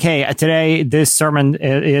was like, "Hey, today this sermon,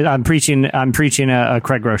 I'm preaching a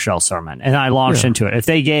Craig Groeschel sermon," and I launched into it,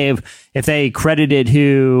 if they credited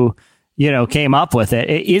who came up with it,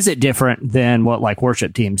 is it different than what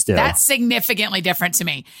worship teams do? That's significantly different to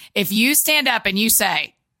me. If you stand up and you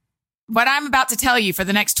say, "What I'm about to tell you for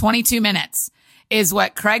the next 22 minutes is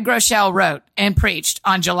what Craig Groeschel wrote and preached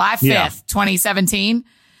on July 5th, 2017."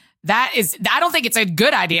 I don't think it's a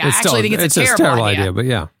good idea. I actually think it's a terrible idea. But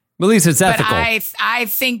yeah, at least it's ethical. But I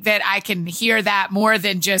think that I can hear that more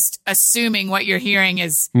than just assuming what you're hearing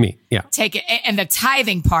is me. Yeah. Take it. And the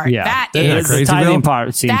tithing part. Yeah. That is the tithing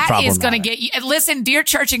part. That is going to get you. Listen, dear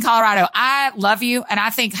church in Colorado, I love you. And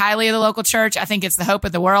I think highly of the local church. I think it's the hope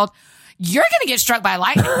of the world. You're going to get struck by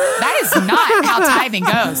lightning. That is not how tithing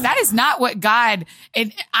goes. That is not what God.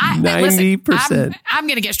 90%. I'm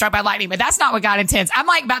going to get struck by lightning, but that's not what God intends. I'm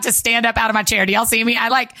about to stand up out of my chair. Do y'all see me?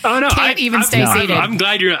 I can't even stay seated. I'm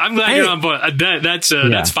glad you're on board. That's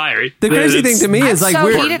fiery. The crazy thing to me is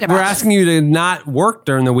we're asking you to not work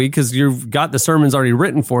during the week because you've got the sermons already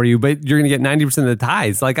written for you, but you're going to get 90% of the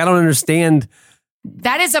tithes. I don't understand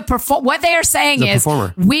That is what they are saying is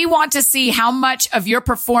performer. We want to see how much of your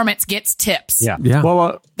performance gets tips. Yeah.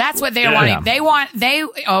 Well, that's what they're wanting.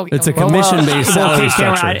 It's a commission-based salary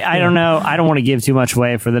structure. I don't know. I don't want to give too much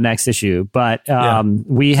away for the next issue, but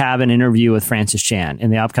we have an interview with Francis Chan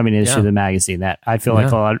in the upcoming issue of the magazine that I feel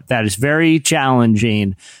like that is very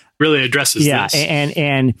challenging. Really addresses this.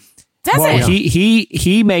 And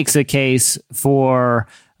he makes a case for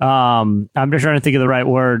I'm just trying to think of the right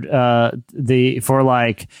word for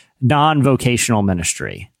like non-vocational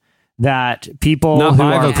ministry, that people not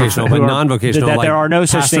bivocational but non-vocational, that like there are no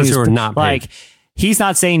such things who are not like paid. He's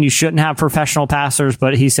not saying you shouldn't have professional pastors,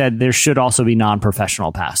 but he said there should also be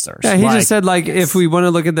non-professional pastors. Yeah, he just said, like, if we want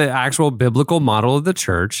to look at the actual biblical model of the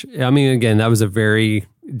church, I mean, again, that was a very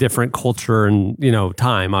different culture and,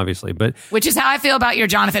 time, obviously. But which is how I feel about your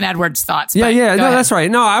Jonathan Edwards thoughts. Yeah. No, that's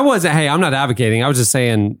right. No, I wasn't. Hey, I'm not advocating. I was just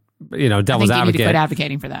saying, devil's I think you advocate. need to quit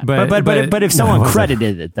advocating for that. But if someone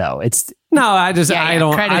credited it, though, it's no. I don't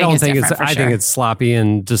think it's. I think sure. it's sloppy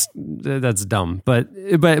and just that's dumb. But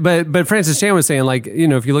Francis Chan was saying, like,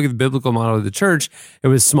 if you look at the biblical model of the church, it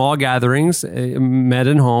was small gatherings, met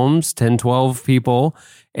in homes, 10, 12 people,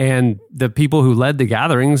 and the people who led the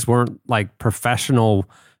gatherings weren't like professional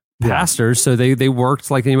pastors, so they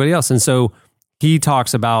worked like anybody else. And so he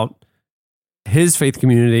talks about his faith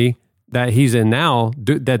community that he's in now,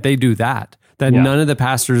 that they do that none of the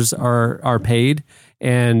pastors are paid,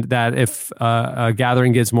 and that if a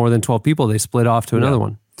gathering gets more than 12 people, they split off to another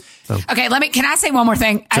one. So. Okay, can I say one more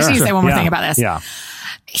thing? I just need to say one more thing about this. Yeah.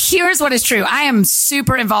 Here's what is true. I am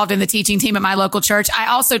super involved in the teaching team at my local church. I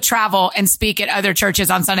also travel and speak at other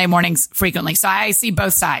churches on Sunday mornings frequently. So I see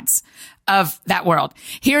both sides of that world.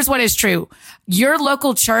 Here's what is true. Your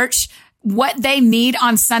local church, what they need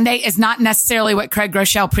on Sunday is not necessarily what Craig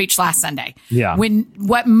Groeschel preached last Sunday. Yeah.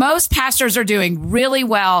 What most pastors are doing really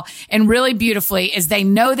well and really beautifully is they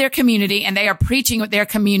know their community and they are preaching what their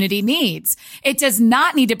community needs. It does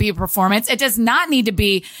not need to be a performance. It does not need to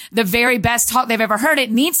be the very best talk they've ever heard.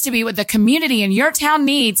 It needs to be what the community in your town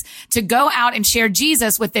needs to go out and share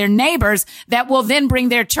Jesus with their neighbors that will then bring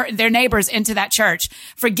their neighbors into that church.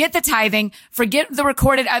 Forget the tithing, forget the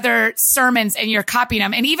recorded other sermons and you're copying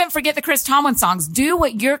them, and even forget the Chris Tomlin songs. Do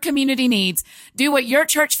what your community needs. Do what your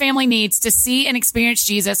church family needs to see and experience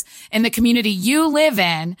Jesus in the community you live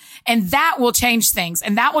in. And that will change things,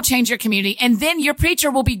 and that will change your community. And then your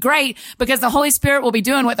preacher will be great because the Holy Spirit will be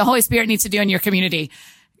doing what the Holy Spirit needs to do in your community.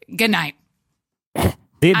 Good night.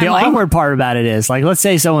 The awkward part about it is, like, let's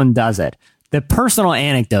say someone does it. The personal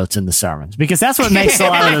anecdotes in the sermons, because that's what makes a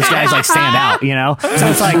lot of those guys like stand out, So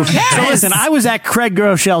it's like, so listen, I was at Craig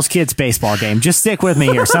Groeschel's kids' baseball game. Just stick with me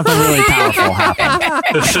here. Something really powerful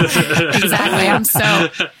happened. Exactly.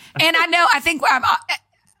 And I think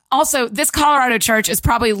also this Colorado church is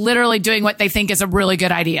probably literally doing what they think is a really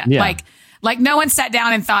good idea. Yeah. Like no one sat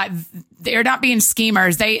down and thought they're not being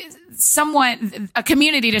schemers. A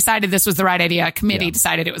community decided this was the right idea. A committee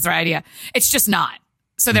decided it was the right idea. It's just not.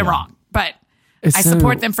 So they're wrong. But I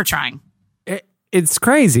support them for trying. It's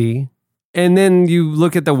crazy. And then you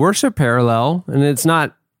look at the worship parallel, and it's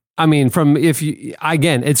not,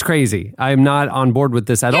 it's crazy. I'm not on board with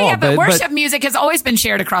this at all. Yeah, but worship music has always been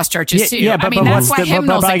shared across churches too. Yeah, but that's why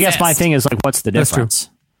hymnals I guess my thing is, like, what's the difference?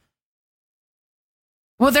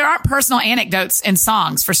 Well, there aren't personal anecdotes in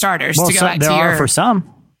songs, for starters. There are for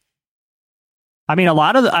some. A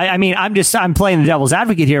lot of I'm playing the devil's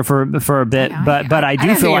advocate here for a bit, but I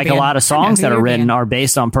do feel like a lot of songs that are written are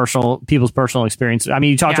based on people's personal experience.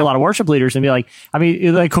 You talk to a lot of worship leaders and be like,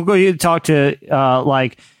 you talk to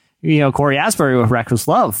Corey Asbury with Reckless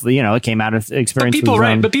Love. It came out of experience.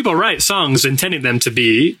 But people write songs intending them to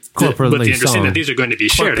be corporately with the understanding that these are going to be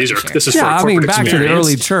shared. This is for back experience. to the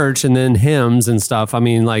early church and then hymns and stuff.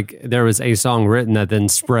 There was a song written that then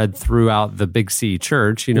spread throughout the Big C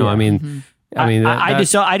church. Mm-hmm. I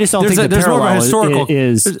just don't think the parallel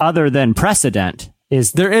is other than precedent.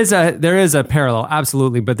 There is a parallel,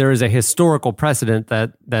 absolutely, but there is a historical precedent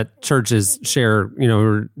that churches share,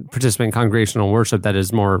 participate in congregational worship that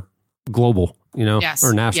is more global,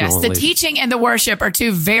 or national. Yes, the teaching and the worship are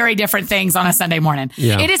two very different things on a Sunday morning.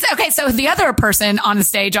 Yeah. It is okay. So the other person on the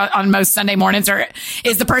stage on most Sunday mornings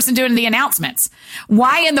is the person doing the announcements.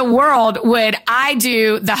 Why in the world would I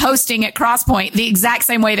do the hosting at Crosspoint the exact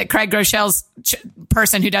same way that Craig Groeschel's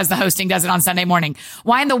person who does the hosting does it on Sunday morning?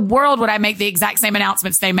 Why in the world would I make the exact same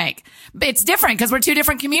announcements they make? It's different because we're two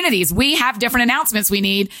different communities. We have different announcements we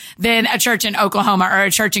need than a church in Oklahoma or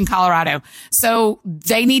a church in Colorado. So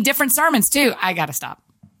they need different sermons too. I got to stop.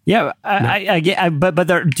 Yeah, but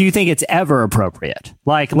do you think it's ever appropriate?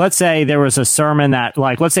 Like, let's say there was a sermon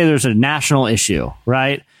let's say there's a national issue,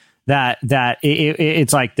 right? that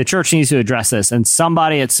it's like the church needs to address this. And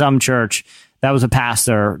somebody at some church that was a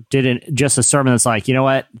pastor did just a sermon that's like, you know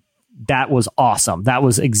what? That was awesome. That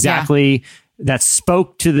was exactly that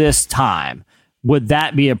spoke to this time. Would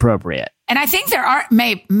that be appropriate? And I think there are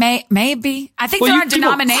maybe. I think there are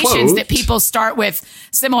denominations that people start with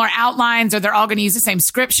similar outlines, or they're all going to use the same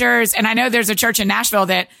scriptures. And I know there's a church in Nashville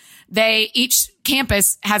that each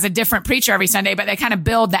campus has a different preacher every Sunday, but they kind of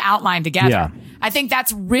build the outline together. Yeah. I think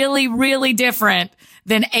that's really, really different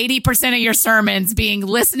than 80% of your sermons being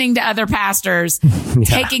listening to other pastors,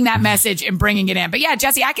 taking that message and bringing it in. But yeah,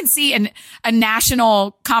 Jesse, I can see a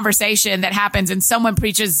national conversation that happens and someone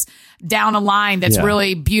preaches down a line that's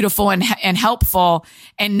really beautiful and helpful.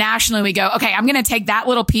 And nationally we go, okay, I'm going to take that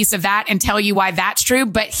little piece of that and tell you why that's true.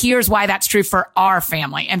 But here's why that's true for our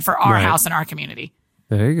family and for our house and our community.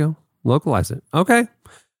 There you go. Localize it. Okay.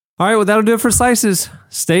 All right. Well, that'll do it for Slices.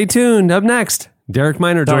 Stay tuned. Up next, Derek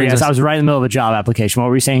Minor joins us. I was right in the middle of a job application. What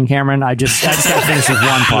were you saying, Cameron? I just got to finish with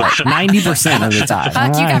one part. 90% of the time.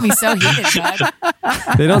 Fuck, you got me so heated, bud.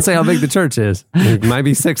 They don't say how big the church is. It might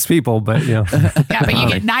be 6 people, but Yeah, but you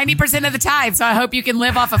get 90% of the time, so I hope you can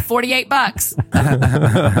live off of $48.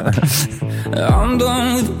 I'm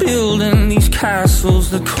done with building these castles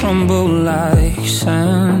that crumble like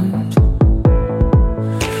sand.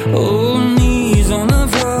 Oh, knees on the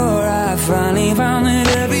floor, I finally found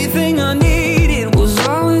that everything I needed was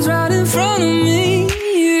always right in front of me.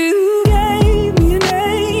 You gave me a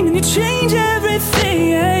name and you changed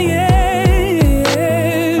everything.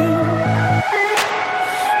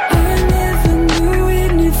 I never knew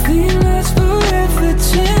anything lasts forever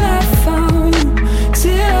till I found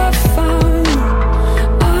you,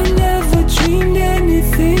 I never dreamed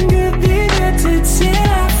anything could be better till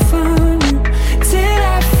I found you,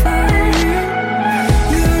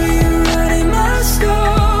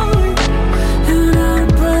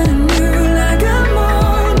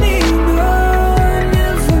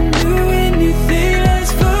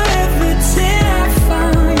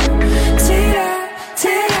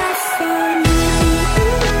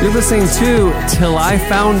 You're listening to Till I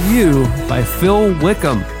Found You by Phil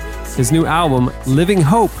Wickham. His new album, Living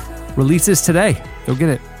Hope, releases today. Go get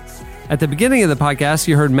it. At the beginning of the podcast,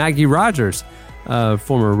 you heard Maggie Rogers, a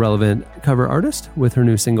former Relevant cover artist, with her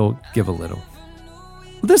new single, Give a Little.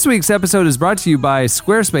 Well, this week's episode is brought to you by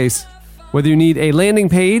Squarespace. Whether you need a landing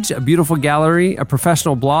page, a beautiful gallery, a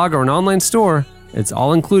professional blog, or an online store, it's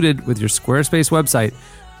all included with your Squarespace website.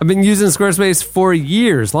 I've been using Squarespace for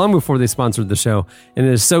years, long before they sponsored the show, and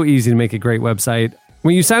it is so easy to make a great website.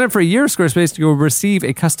 When you sign up for a year of Squarespace, you'll receive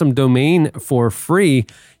a custom domain for free.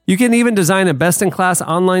 You can even design a best-in-class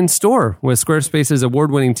online store with Squarespace's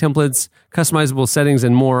award-winning templates, customizable settings,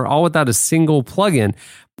 and more, all without a single plugin.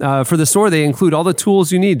 For the store, they include all the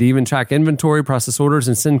tools you need to even track inventory, process orders,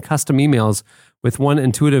 and send custom emails with one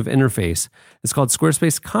intuitive interface. It's called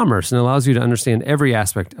Squarespace Commerce and allows you to understand every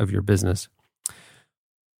aspect of your business.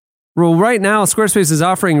 Well, right now, Squarespace is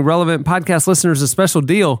offering Relevant podcast listeners a special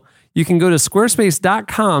deal. You can go to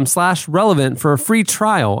squarespace.com/relevant for a free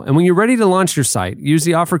trial. And when you're ready to launch your site, use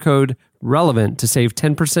the offer code RELEVANT to save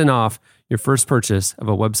 10% off your first purchase of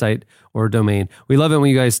a website or a domain. We love it when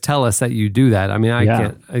you guys tell us that you do that. I mean,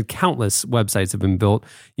 countless websites have been built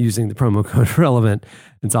using the promo code RELEVANT.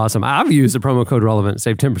 It's awesome. I've used the promo code RELEVANT to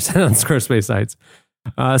save 10% on Squarespace sites.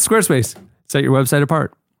 Squarespace, set your website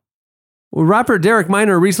apart. Well, rapper Derek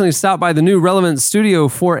Minor recently stopped by the new Relevant studio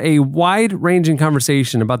for a wide-ranging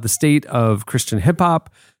conversation about the state of Christian hip-hop,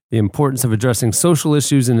 the importance of addressing social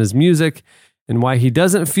issues in his music, and why he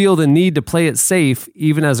doesn't feel the need to play it safe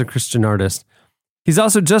even as a Christian artist. He's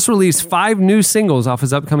also just released 5 new singles off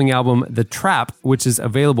his upcoming album, The Trap, which is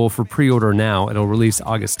available for pre-order now. It'll release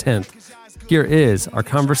August 10th. Here is our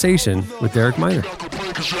conversation with Derek Minor. Welcome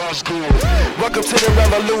to the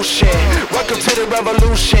revolution. Welcome to the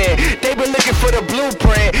revolution. They've been looking for the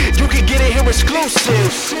blueprint. You can get it here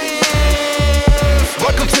exclusive.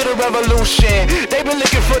 Welcome to the revolution. They've been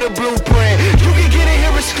looking for the blueprint. You can get it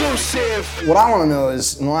here exclusive. What I want to know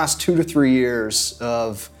is, in the last 2 to 3 years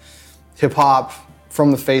of hip-hop,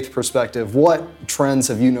 from the faith perspective, what trends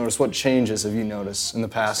have you noticed? What changes have you noticed in the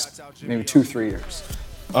past maybe 2-3 years?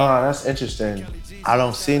 That's interesting. I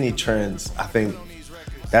don't see any trends. I think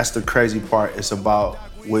that's the crazy part. It's about,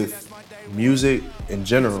 with music in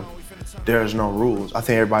general, there's no rules. I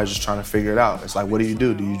think everybody's just trying to figure it out. It's like, what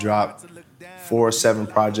do? Do you drop 4 or 7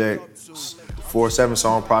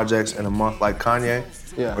 song projects in a month like Kanye?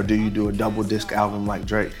 Yeah. Or do you do a double disc album like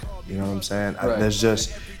Drake? You know what I'm saying? Right. There's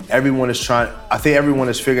just, everyone is trying, I think everyone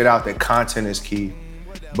has figured out that content is key,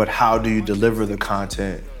 but how do you deliver the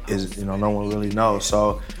content is, no one really knows.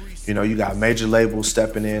 So You know, you got major labels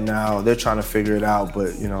stepping in now. They're trying to figure it out,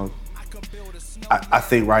 but you know, I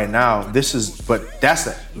think right now it's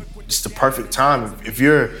the perfect time. If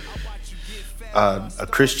you're a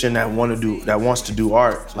Christian that wants to do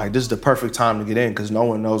art, like this is the perfect time to get in because no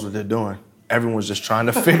one knows what they're doing. Everyone's just trying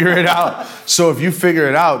to figure it out. So if you figure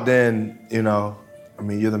it out, then you know, I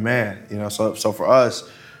mean, you're the man. You know, so for us,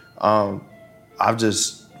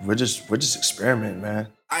 we're just experimenting, man.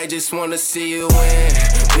 I just wanna see you win.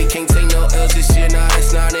 We can't take no L's this year, nah,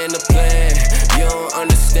 it's not in the plan. You don't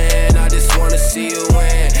understand, I just wanna see you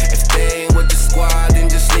win. If they ain't with the squad, then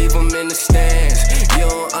just leave them in the stands. You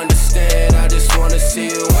don't understand, I just wanna see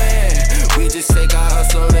you win. We just take our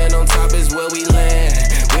hustle and on top is where we land.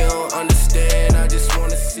 We don't understand, I just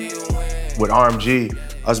wanna see you win. With RMG,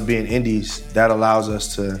 us being indies, that allows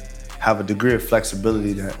us to have a degree of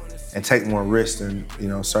flexibility and take more risks than, you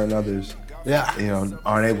know, certain others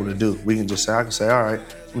aren't able to do. I can say, all right,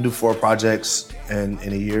 we'll do 4 projects in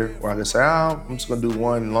a year, or I can say, I'm just gonna do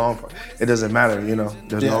one long project. It doesn't matter, you know,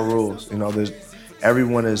 there's no rules. You know,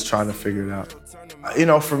 everyone is trying to figure it out. You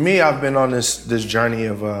know, for me, I've been on this journey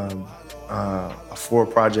of a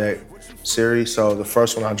 4-project series. So the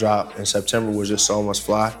first one I dropped in September was just So Must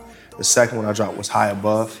Fly. The second one I dropped was High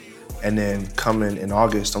Above. And then coming in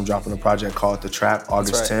August, I'm dropping a project called The Trap,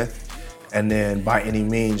 August 10th. And then By Any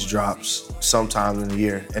Means drops sometime in the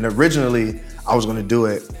year. And originally, I was gonna do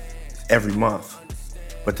it every month.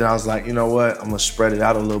 But then I was like, you know what? I'm gonna spread it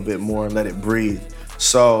out a little bit more and let it breathe.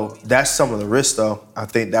 So that's some of the risks though. I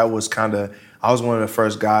think that was I was one of the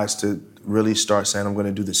first guys to really start saying I'm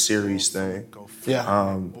gonna do the series thing.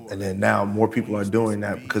 Yeah. And then now more people are doing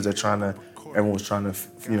that because everyone's trying to,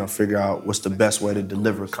 you know, figure out what's the best way to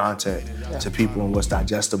deliver content to people and what's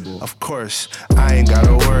digestible. Of course, I ain't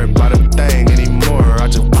gotta worry about a thing anymore. I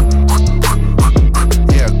just,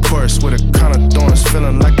 yeah, of course, with a crown of thorns,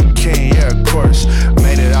 feeling like a king. Yeah, of course,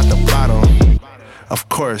 made it out the bottom. Of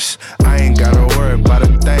course, I ain't gotta worry about a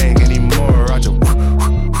thing anymore. I just,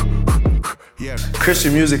 yeah.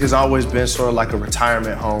 Christian music has always been sort of like a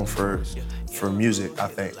retirement home for music, I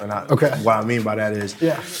think. And what I mean by that is,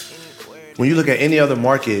 when you look at any other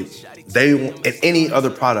market, any other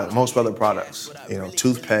product, most other products, you know,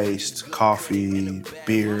 toothpaste, coffee,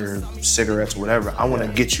 beer, cigarettes, whatever, I want to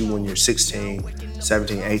get you when you're 16,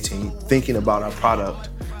 17, 18, thinking about our product,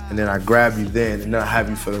 and then I grab you then, and then I have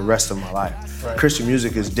you for the rest of my life. Right. Christian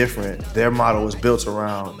music is different. Their model is built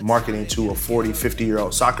around marketing to a 40,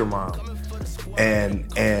 50-year-old soccer mom.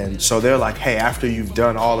 And so they're like, hey, after you've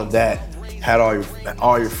done all of that, had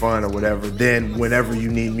all your fun or whatever, then whenever you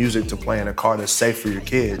need music to play in a car that's safe for your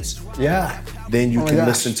kids, then you can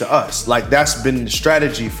listen to us. Like that's been the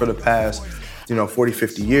strategy for the past, 40,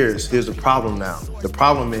 50 years. Here's the problem now. The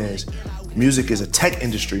problem is music is a tech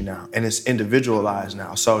industry now and it's individualized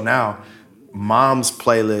now. So now mom's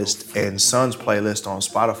playlist and son's playlist on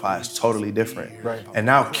Spotify is totally different. Right. And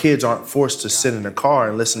now kids aren't forced to sit in the car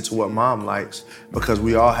and listen to what mom likes because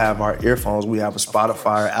we all have our earphones. We have a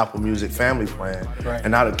Spotify or Apple Music family plan. Right.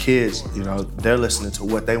 And now the kids, they're listening to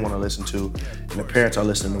what they want to listen to and the parents are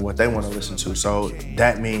listening to what they want to listen to. So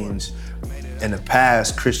that means in the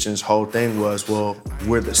past, Christian's whole thing was, well,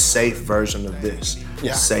 we're the safe version of this,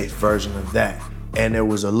 safe version of that. And there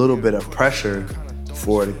was a little bit of pressure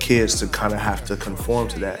for the kids to kind of have to conform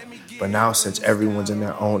to that. But now since everyone's in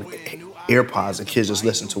their own earpods, the kids just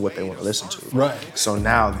listen to what they want to listen to. Right. So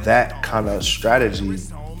now that kind of strategy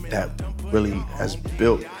that really has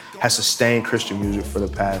sustained Christian music for the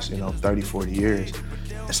past, 30, 40 years,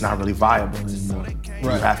 it's not really viable anymore. Right. You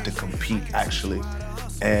have to compete actually.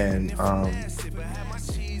 And I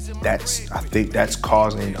think that's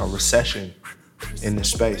causing a recession in this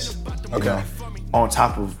space. Okay. On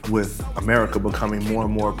top of with America becoming more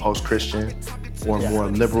and more post-Christian or more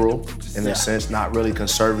liberal in a sense, not really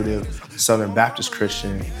conservative Southern Baptist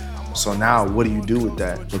Christian. So now what do you do with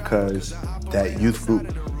that? Because that youth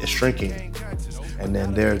group is shrinking and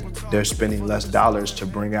then they're spending less dollars to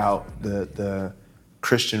bring out the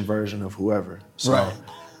Christian version of whoever. So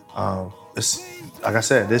it's like I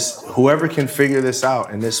said, whoever can figure this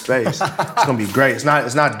out in this space, it's gonna be great. It's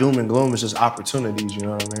not doom and gloom, it's just opportunities, you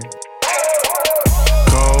know what I mean?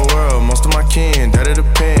 Most of my kin, dead of the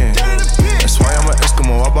pen. That's why I'm an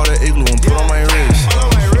Eskimo. I bought an igloo and put on my wrist.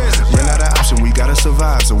 Ran out of option, we gotta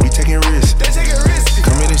survive, so we taking risks.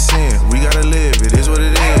 Committed sin, we gotta live, it is what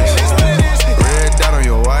it is. Red dot on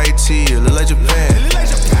your white tee, it look like Japan.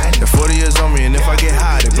 They're 40 years on me, and if I get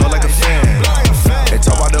high, they blow like a fan. They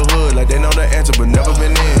talk about the hood like they know the answer, but never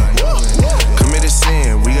been in. Committed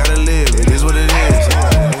sin, we gotta live, it is what it is.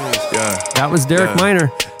 That was Derek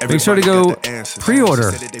Minor. Make sure to go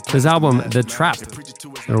pre-order his album, The Trap.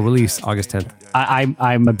 It'll release August 10th.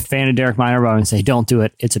 I'm a fan of Derek Minor, but I'm going to say, don't do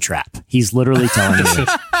it. It's a trap. He's literally telling you.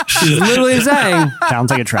 He's literally saying,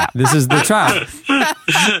 sounds like a trap. This is the trap.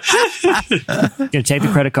 Going to take the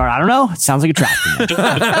credit card. I don't know. It sounds like a trap.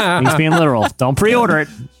 He's being literal. Don't pre-order it.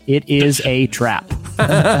 It is a trap.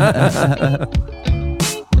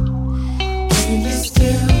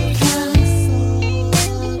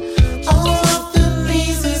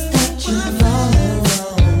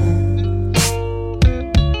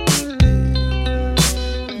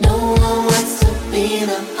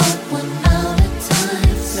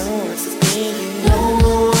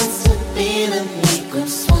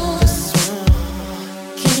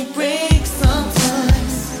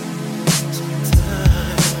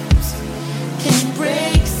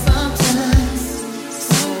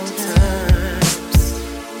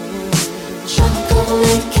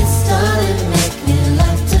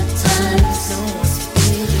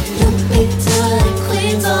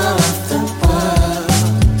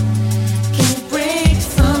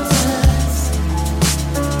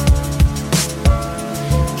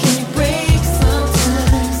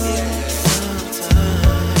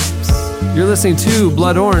 Listening to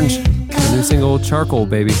Blood Orange, the new single Charcoal,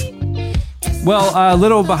 baby. Well, a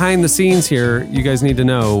little behind the scenes here, you guys need to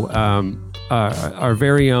know our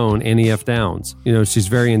very own Annie F. Downs. You know, she's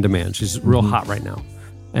very in demand. She's real hot right now.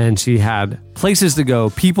 And she had places to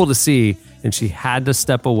go, people to see, and she had to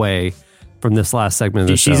step away from this last segment of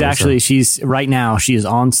the show. She's right now, she is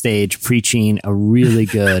on stage preaching a really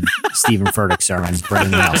good Stephen Furtick sermon, bringing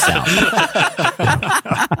the house down.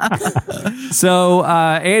 So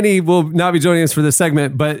Annie will not be joining us for this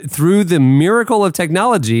segment, but through the miracle of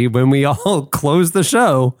technology, when we all close the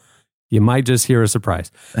show, you might just hear a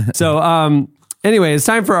surprise. So anyway, it's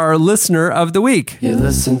time for our listener of the week. You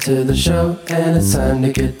listen to the show and it's time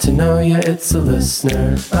to get to know you. It's the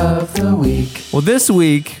listener of the week. Well, this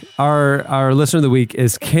week, our listener of the week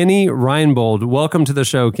is Kenny Reinbold. Welcome to the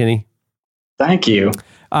show, Kenny. Thank you.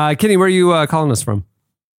 Kenny, where are you calling us from?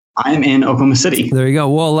 I'm in Oklahoma City. There you go.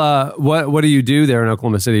 Well, what do you do there in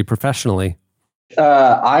Oklahoma City professionally?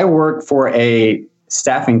 I work for a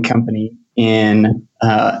staffing company in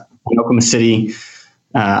Oklahoma City.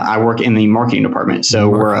 I work in the marketing department. So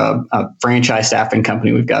we're a franchise staffing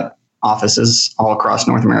company. We've got offices all across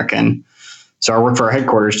North America. And so I work for our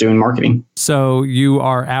headquarters doing marketing. So you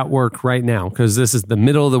are at work right now because this is the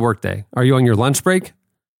middle of the workday. Are you on your lunch break?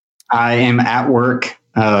 I am at work,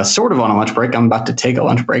 sort of on a lunch break. I'm about to take a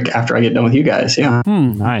lunch break after I get done with you guys. Yeah.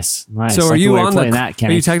 Nice. So are you on that,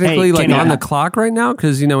 Kenny? Are you technically Kenny, on the clock right now?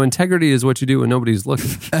 Because, integrity is what you do when nobody's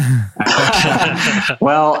looking.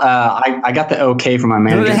 Well, I got the okay from my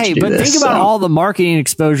manager. Hey, but think about all the marketing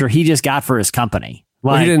exposure he just got for his company.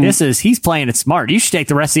 Like, he's playing it smart. You should take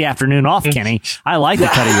the rest of the afternoon off, Kenny. I like the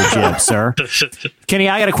cut of your jib, sir. Kenny,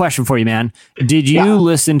 I got a question for you, man. Did you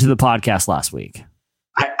listen to the podcast last week?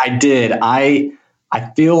 I did. I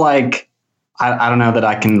feel like I don't know that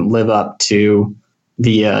I can live up to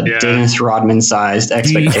the Dennis Rodman sized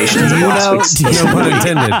expectations of last week's. No pun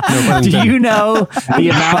intended. Do you know the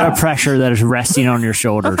amount of pressure that is resting on your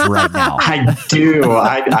shoulders right now? I do.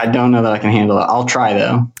 I don't know that I can handle it. I'll try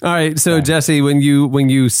though. All right. So Jesse, when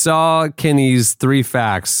you saw Kenny's 3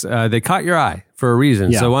 facts, they caught your eye for a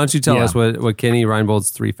reason. Yeah. So why don't you tell us what Kenny Reinbold's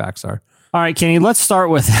 3 facts are? All right, Kenny, let's start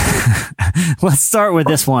with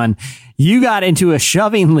this one. You got into a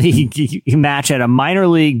shoving league match at a minor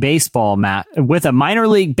league baseball with a minor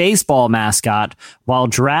league baseball mascot while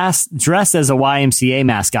dressed as a YMCA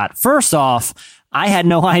mascot. First off, I had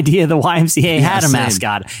no idea the YMCA had a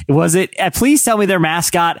mascot. Was it? Please tell me their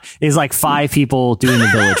mascot is like 5 people doing the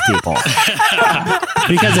Village People.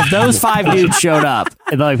 Because if those 5 dudes showed up,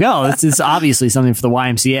 they're like, oh, this is obviously something for the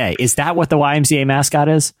YMCA. Is that what the YMCA mascot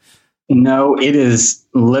is? No, it is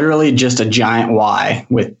literally just a giant Y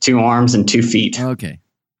with 2 arms and 2 feet. Okay.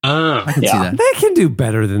 I can see that. They can do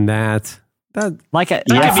better than that. I feel like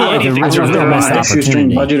a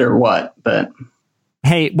shoestring budget or what, but...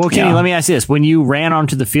 Hey, well, Kenny, let me ask you this. When you ran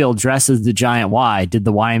onto the field dressed as the giant Y, did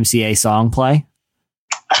the YMCA song play?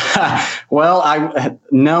 Well,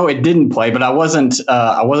 no, it didn't play, but I wasn't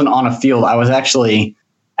on a field. I was actually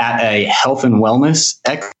at a health and wellness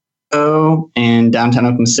in downtown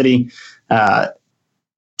Oklahoma City,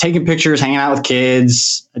 taking pictures, hanging out with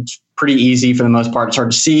kids. It's pretty easy for the most part. It's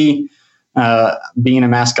hard to see being a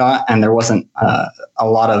mascot, and there wasn't a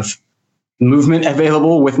lot of movement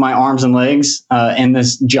available with my arms and legs in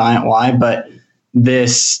this giant Y. But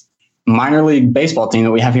this minor league baseball team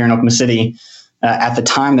that we have here in Oklahoma City, at the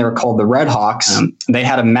time they were called the Red Hawks. They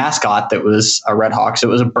had a mascot that was a Red Hawk, so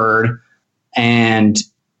it was a bird, and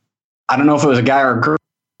I don't know if it was a guy or a girl,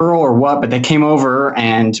 or what, but they came over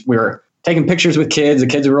and we were taking pictures with kids. The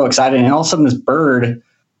kids were real excited. And all of a sudden this bird,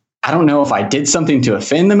 I don't know if I did something to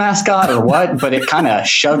offend the mascot or what, but it kind of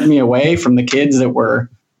shoved me away from the kids that were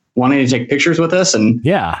wanting to take pictures with us. And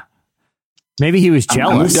yeah, maybe he was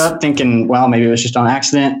jealous. I moved up thinking, well, maybe it was just on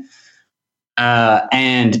accident.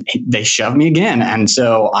 And they shoved me again. And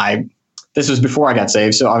so this was before I got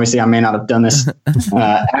saved. So obviously I may not have done this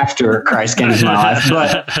after Christ came into my life,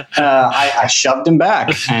 but I shoved him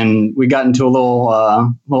back and we got into a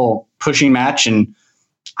little pushing match, and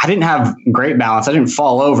I didn't have great balance. I didn't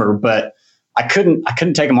fall over, but I couldn't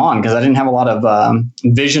take him on because I didn't have a lot of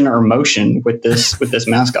vision or motion with this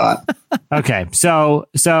mascot. Okay. So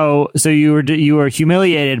you were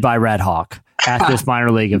humiliated by Red Hawk at this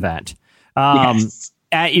minor league event. Yes.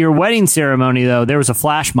 At your wedding ceremony, though, there was a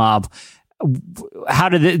flash mob. How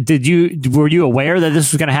were you aware that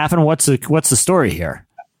this was going to happen? What's the story here?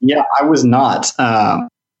 Yeah, I was not.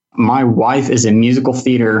 My wife is a musical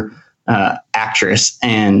theater actress,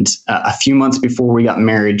 and a few months before we got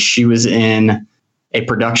married, she was in a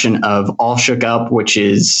production of All Shook Up, which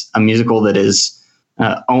is a musical that is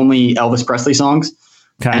only Elvis Presley songs.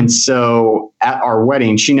 Okay. And so at our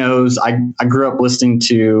wedding, she knows I grew up listening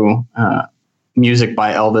to music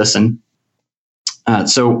by Elvis, and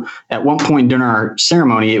so at one point during our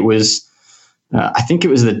ceremony, it was I think it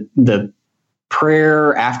was the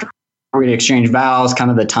prayer after we exchange vows,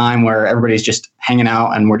 kind of the time where everybody's just hanging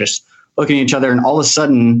out and we're just looking at each other. And all of a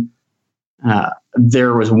sudden,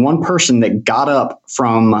 there was one person that got up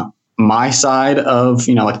from my side of,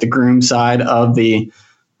 like the groom side of the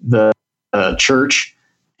church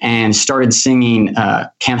and started singing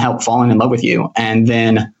Can't Help Falling in Love with You. And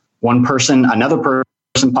then another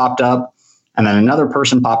person popped up, and then another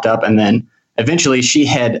person popped up. And then eventually she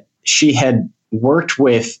had worked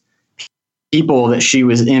with people that she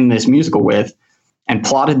was in this musical with and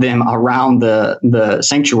plotted them around the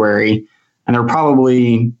sanctuary. And there were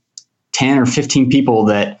probably 10 or 15 people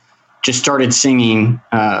that just started singing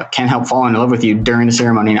Can't Help Falling in Love with You during the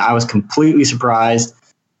ceremony. And I was completely surprised.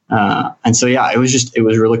 And so, yeah, it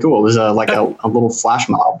was really cool. It was like a little flash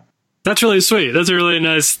mob. That's really sweet. That's a really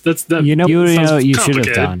nice, you should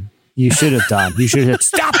have done. You should have said,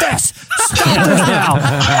 stop this now.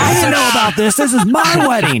 I didn't know about this. This is my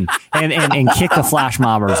wedding. And kick the flash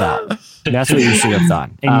mobbers out. That's what you should have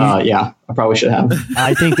done. And yeah, I probably should have.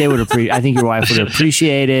 I think they would I think your wife would have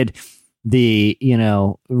appreciated the,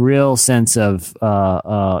 real sense of,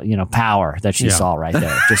 power that she saw right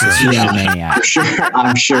there. Just a maniac.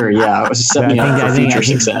 I'm sure. Yeah. It was setting up for future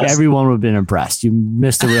success. Everyone would have been impressed. You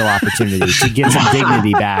missed a real opportunity to get some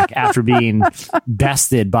dignity back after being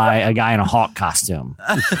bested by a guy in a Hawk costume.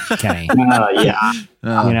 Kenny. Yeah.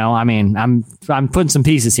 I'm putting some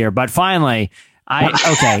pieces here, but finally,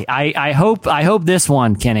 I hope this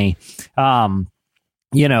one, Kenny,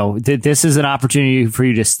 this is an opportunity for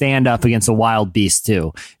you to stand up against a wild beast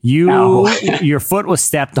too. Your foot was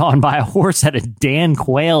stepped on by a horse at a Dan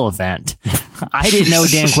Quayle event. I didn't know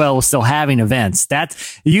Dan Quayle was still having events.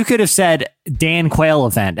 You could have said Dan Quayle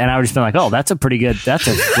event, and I would have just been like, oh, that's a great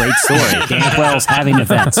story. Dan Quayle's having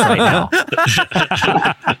events right now.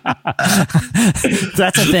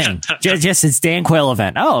 That's a thing. Just it's Dan Quayle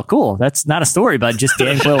event. Oh, cool. That's not a story, but just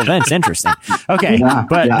Dan Quayle event's interesting. Okay.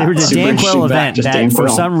 There was a Dan Quayle event that for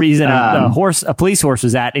some reason a police horse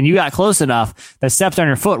was at, and you got close enough that stepped on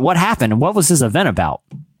your foot. What happened? And what was this event about?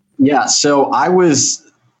 Yeah. So I was,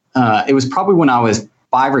 it was probably when I was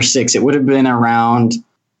 5 or 6. It would have been around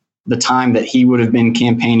the time that he would have been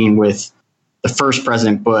campaigning with the first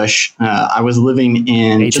President Bush. I was living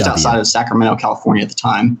just outside of Sacramento, California at the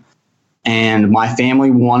time. And my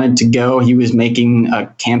family wanted to go. He was making a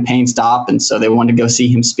campaign stop, and so they wanted to go see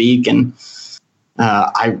him speak. And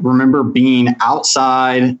I remember being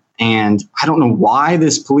outside, and I don't know why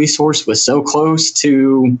this police horse was so close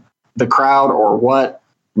to the crowd or what.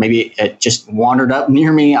 Maybe it just wandered up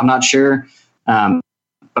near me. I'm not sure. But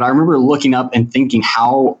I remember looking up and thinking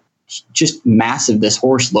how just massive this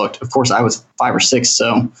horse looked. Of course, I was 5 or 6.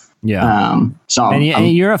 So, yeah.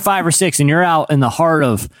 And you're a 5 or 6, and you're out in the heart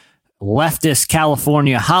of leftist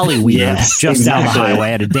California Hollywood, just down the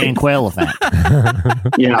highway at a Dan Quayle event.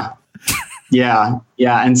 Yeah.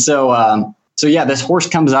 And so this horse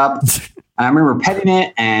comes up. I remember petting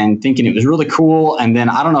it and thinking it was really cool. And then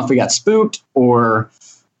I don't know if we got spooked or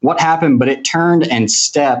what happened, but it turned and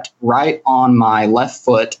stepped right on my left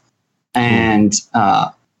foot and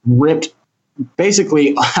ripped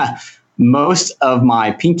basically most of my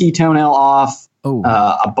pinky toenail off.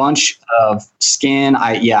 A bunch of skin.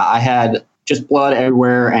 I had just blood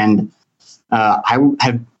everywhere, and I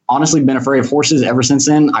have honestly been afraid of horses ever since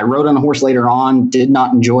then. I rode on a horse later on, did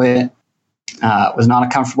not enjoy it. It was not a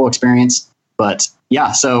comfortable experience. But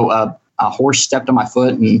yeah, so a horse stepped on my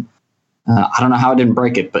foot, and I don't know how I didn't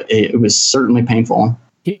break it, but it was certainly painful.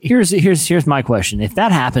 Here's my question. If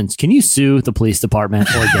that happens, can you sue the police department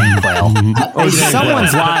or Dan Quayle? If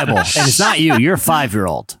someone's liable, and it's not you, you're a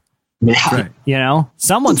 5-year-old. Yeah. You know,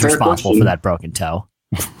 someone's responsible for that broken toe.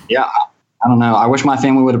 Yeah. I don't know. I wish my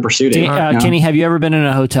family would have pursued it. Kenny, have you ever been in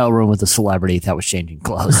a hotel room with a celebrity that was changing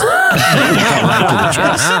clothes?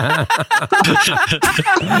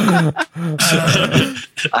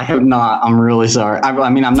 I have not. I'm really sorry. I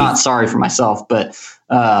mean, I'm not sorry for myself, but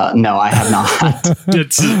no, I have not.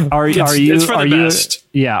 Are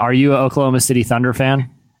you an Oklahoma City Thunder fan?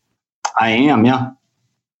 I am, yeah.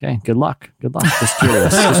 Okay, good luck. Just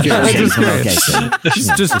curious.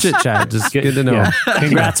 Just chit chat. Just good to know. Yeah.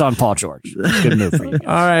 Congrats on Paul George. Good move for you guys.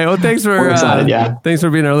 All right. Well, thanks for excited, thanks for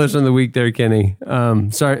being our listener of the week there, Kenny.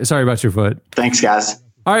 Sorry about your foot. Thanks, guys.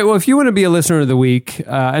 All right. Well, if you want to be a listener of the week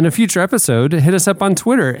in a future episode, hit us up on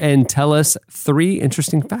Twitter and tell us 3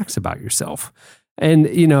 interesting facts about yourself. And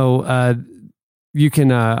you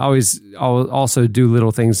can always also do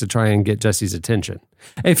little things to try and get Jesse's attention.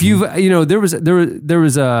 If you've, there have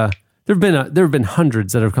been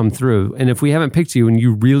hundreds that have come through, and if we haven't picked you and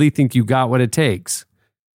you really think you got what it takes,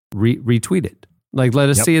 retweet it. Like, let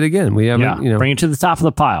us see it again. We haven't, bring it to the top of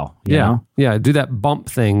the pile. You know? Do that bump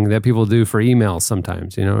thing that people do for emails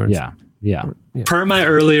sometimes. Yeah. Per my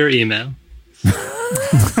earlier email.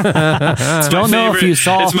 Don't know if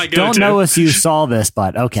you saw this,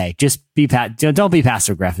 but okay, just don't be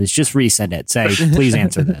passive aggressive. Just resend it. Say, please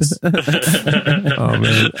answer this. Oh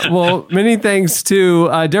man. Well, many thanks to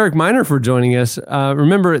Derek Minor for joining us.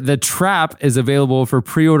 Remember, The Trap is available for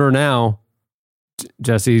pre-order now.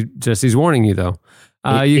 Jesse's warning you though.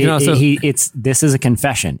 You can also this is a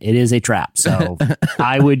confession. It is a trap. So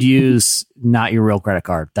I would use not your real credit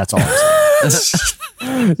card. That's all I'm saying.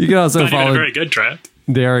 You can also follow a very good trap.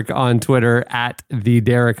 Derek on Twitter at the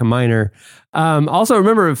Derek Minor. Also,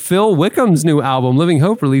 remember Phil Wickham's new album, Living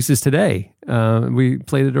Hope, releases today. We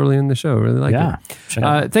played it early in the show. Really like it.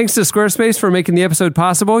 Thanks to Squarespace for making the episode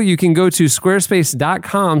possible. You can go to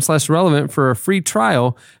squarespace.com/relevant for a free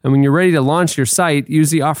trial. And when you're ready to launch your site, use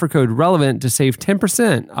the offer code RELEVANT to save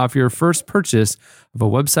 10% off your first purchase of a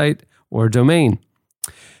website or domain.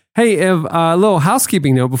 Hey, a little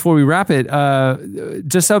housekeeping note before we wrap it.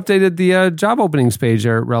 Just updated the job openings page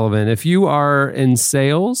there at Relevant. If you are in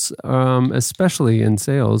sales, especially in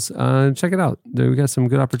sales, check it out. We got some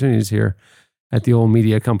good opportunities here at the old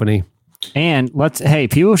media company. And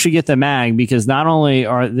people should get the mag, because not only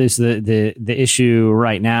are this the issue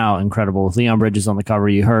right now incredible with Leon Bridges on the cover.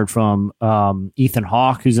 You heard from Ethan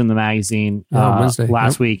Hawke, who's in the magazine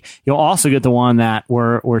last week. You'll also get the one that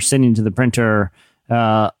we're sending to the printer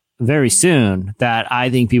very soon, that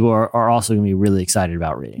I think people are also going to be really excited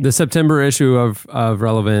about reading. The September issue of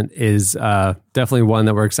Relevant is definitely one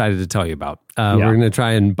that we're excited to tell you about. We're going to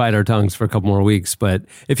try and bite our tongues for a couple more weeks. But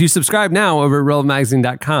if you subscribe now over at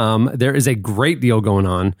relevantmagazine.com, there is a great deal going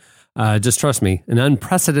on. Just trust me, an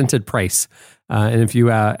unprecedented price. And if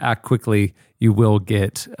you act quickly, you will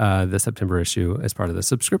get the September issue as part of the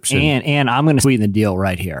subscription. And I'm going to sweeten the deal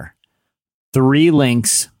right here. 3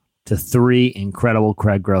 links to 3 incredible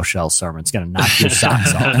Craig Groeschel sermons. Going to knock your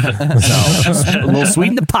socks off. So we'll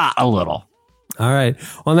sweeten the pot a little. All right.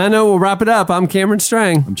 On that note, we'll wrap it up. I'm Cameron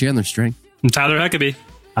Strang. I'm Chandler Strang. I'm Tyler Huckabee.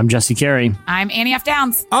 I'm Jesse Carey. I'm Annie F.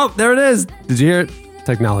 Downs. Oh, there it is. Did you hear it?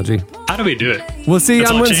 Technology. How do we do it? We'll see you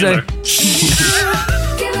on Wednesday.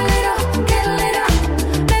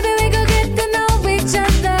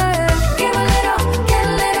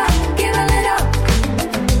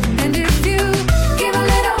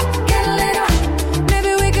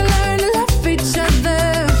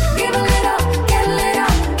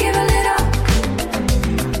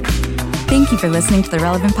 Thank you for listening to the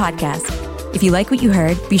Relevant Podcast. If you like what you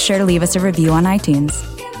heard, be sure to leave us a review on iTunes.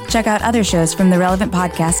 Check out other shows from the Relevant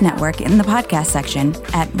Podcast Network in the podcast section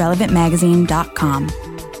at relevantmagazine.com.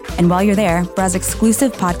 And while you're there, browse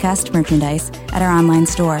exclusive podcast merchandise at our online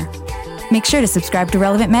store. Make sure to subscribe to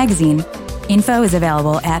Relevant Magazine. Info is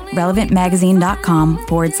available at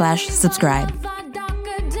relevantmagazine.com/subscribe.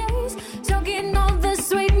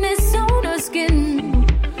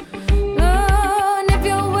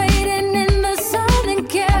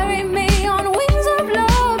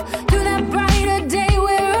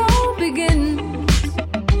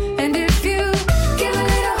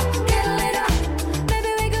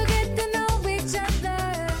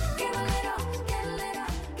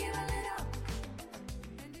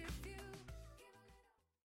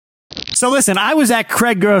 So listen, I was at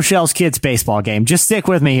Craig Groeschel's kids' baseball game. Just stick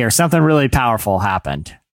with me here. Something really powerful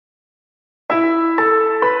happened.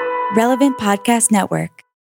 Relevant Podcast Network.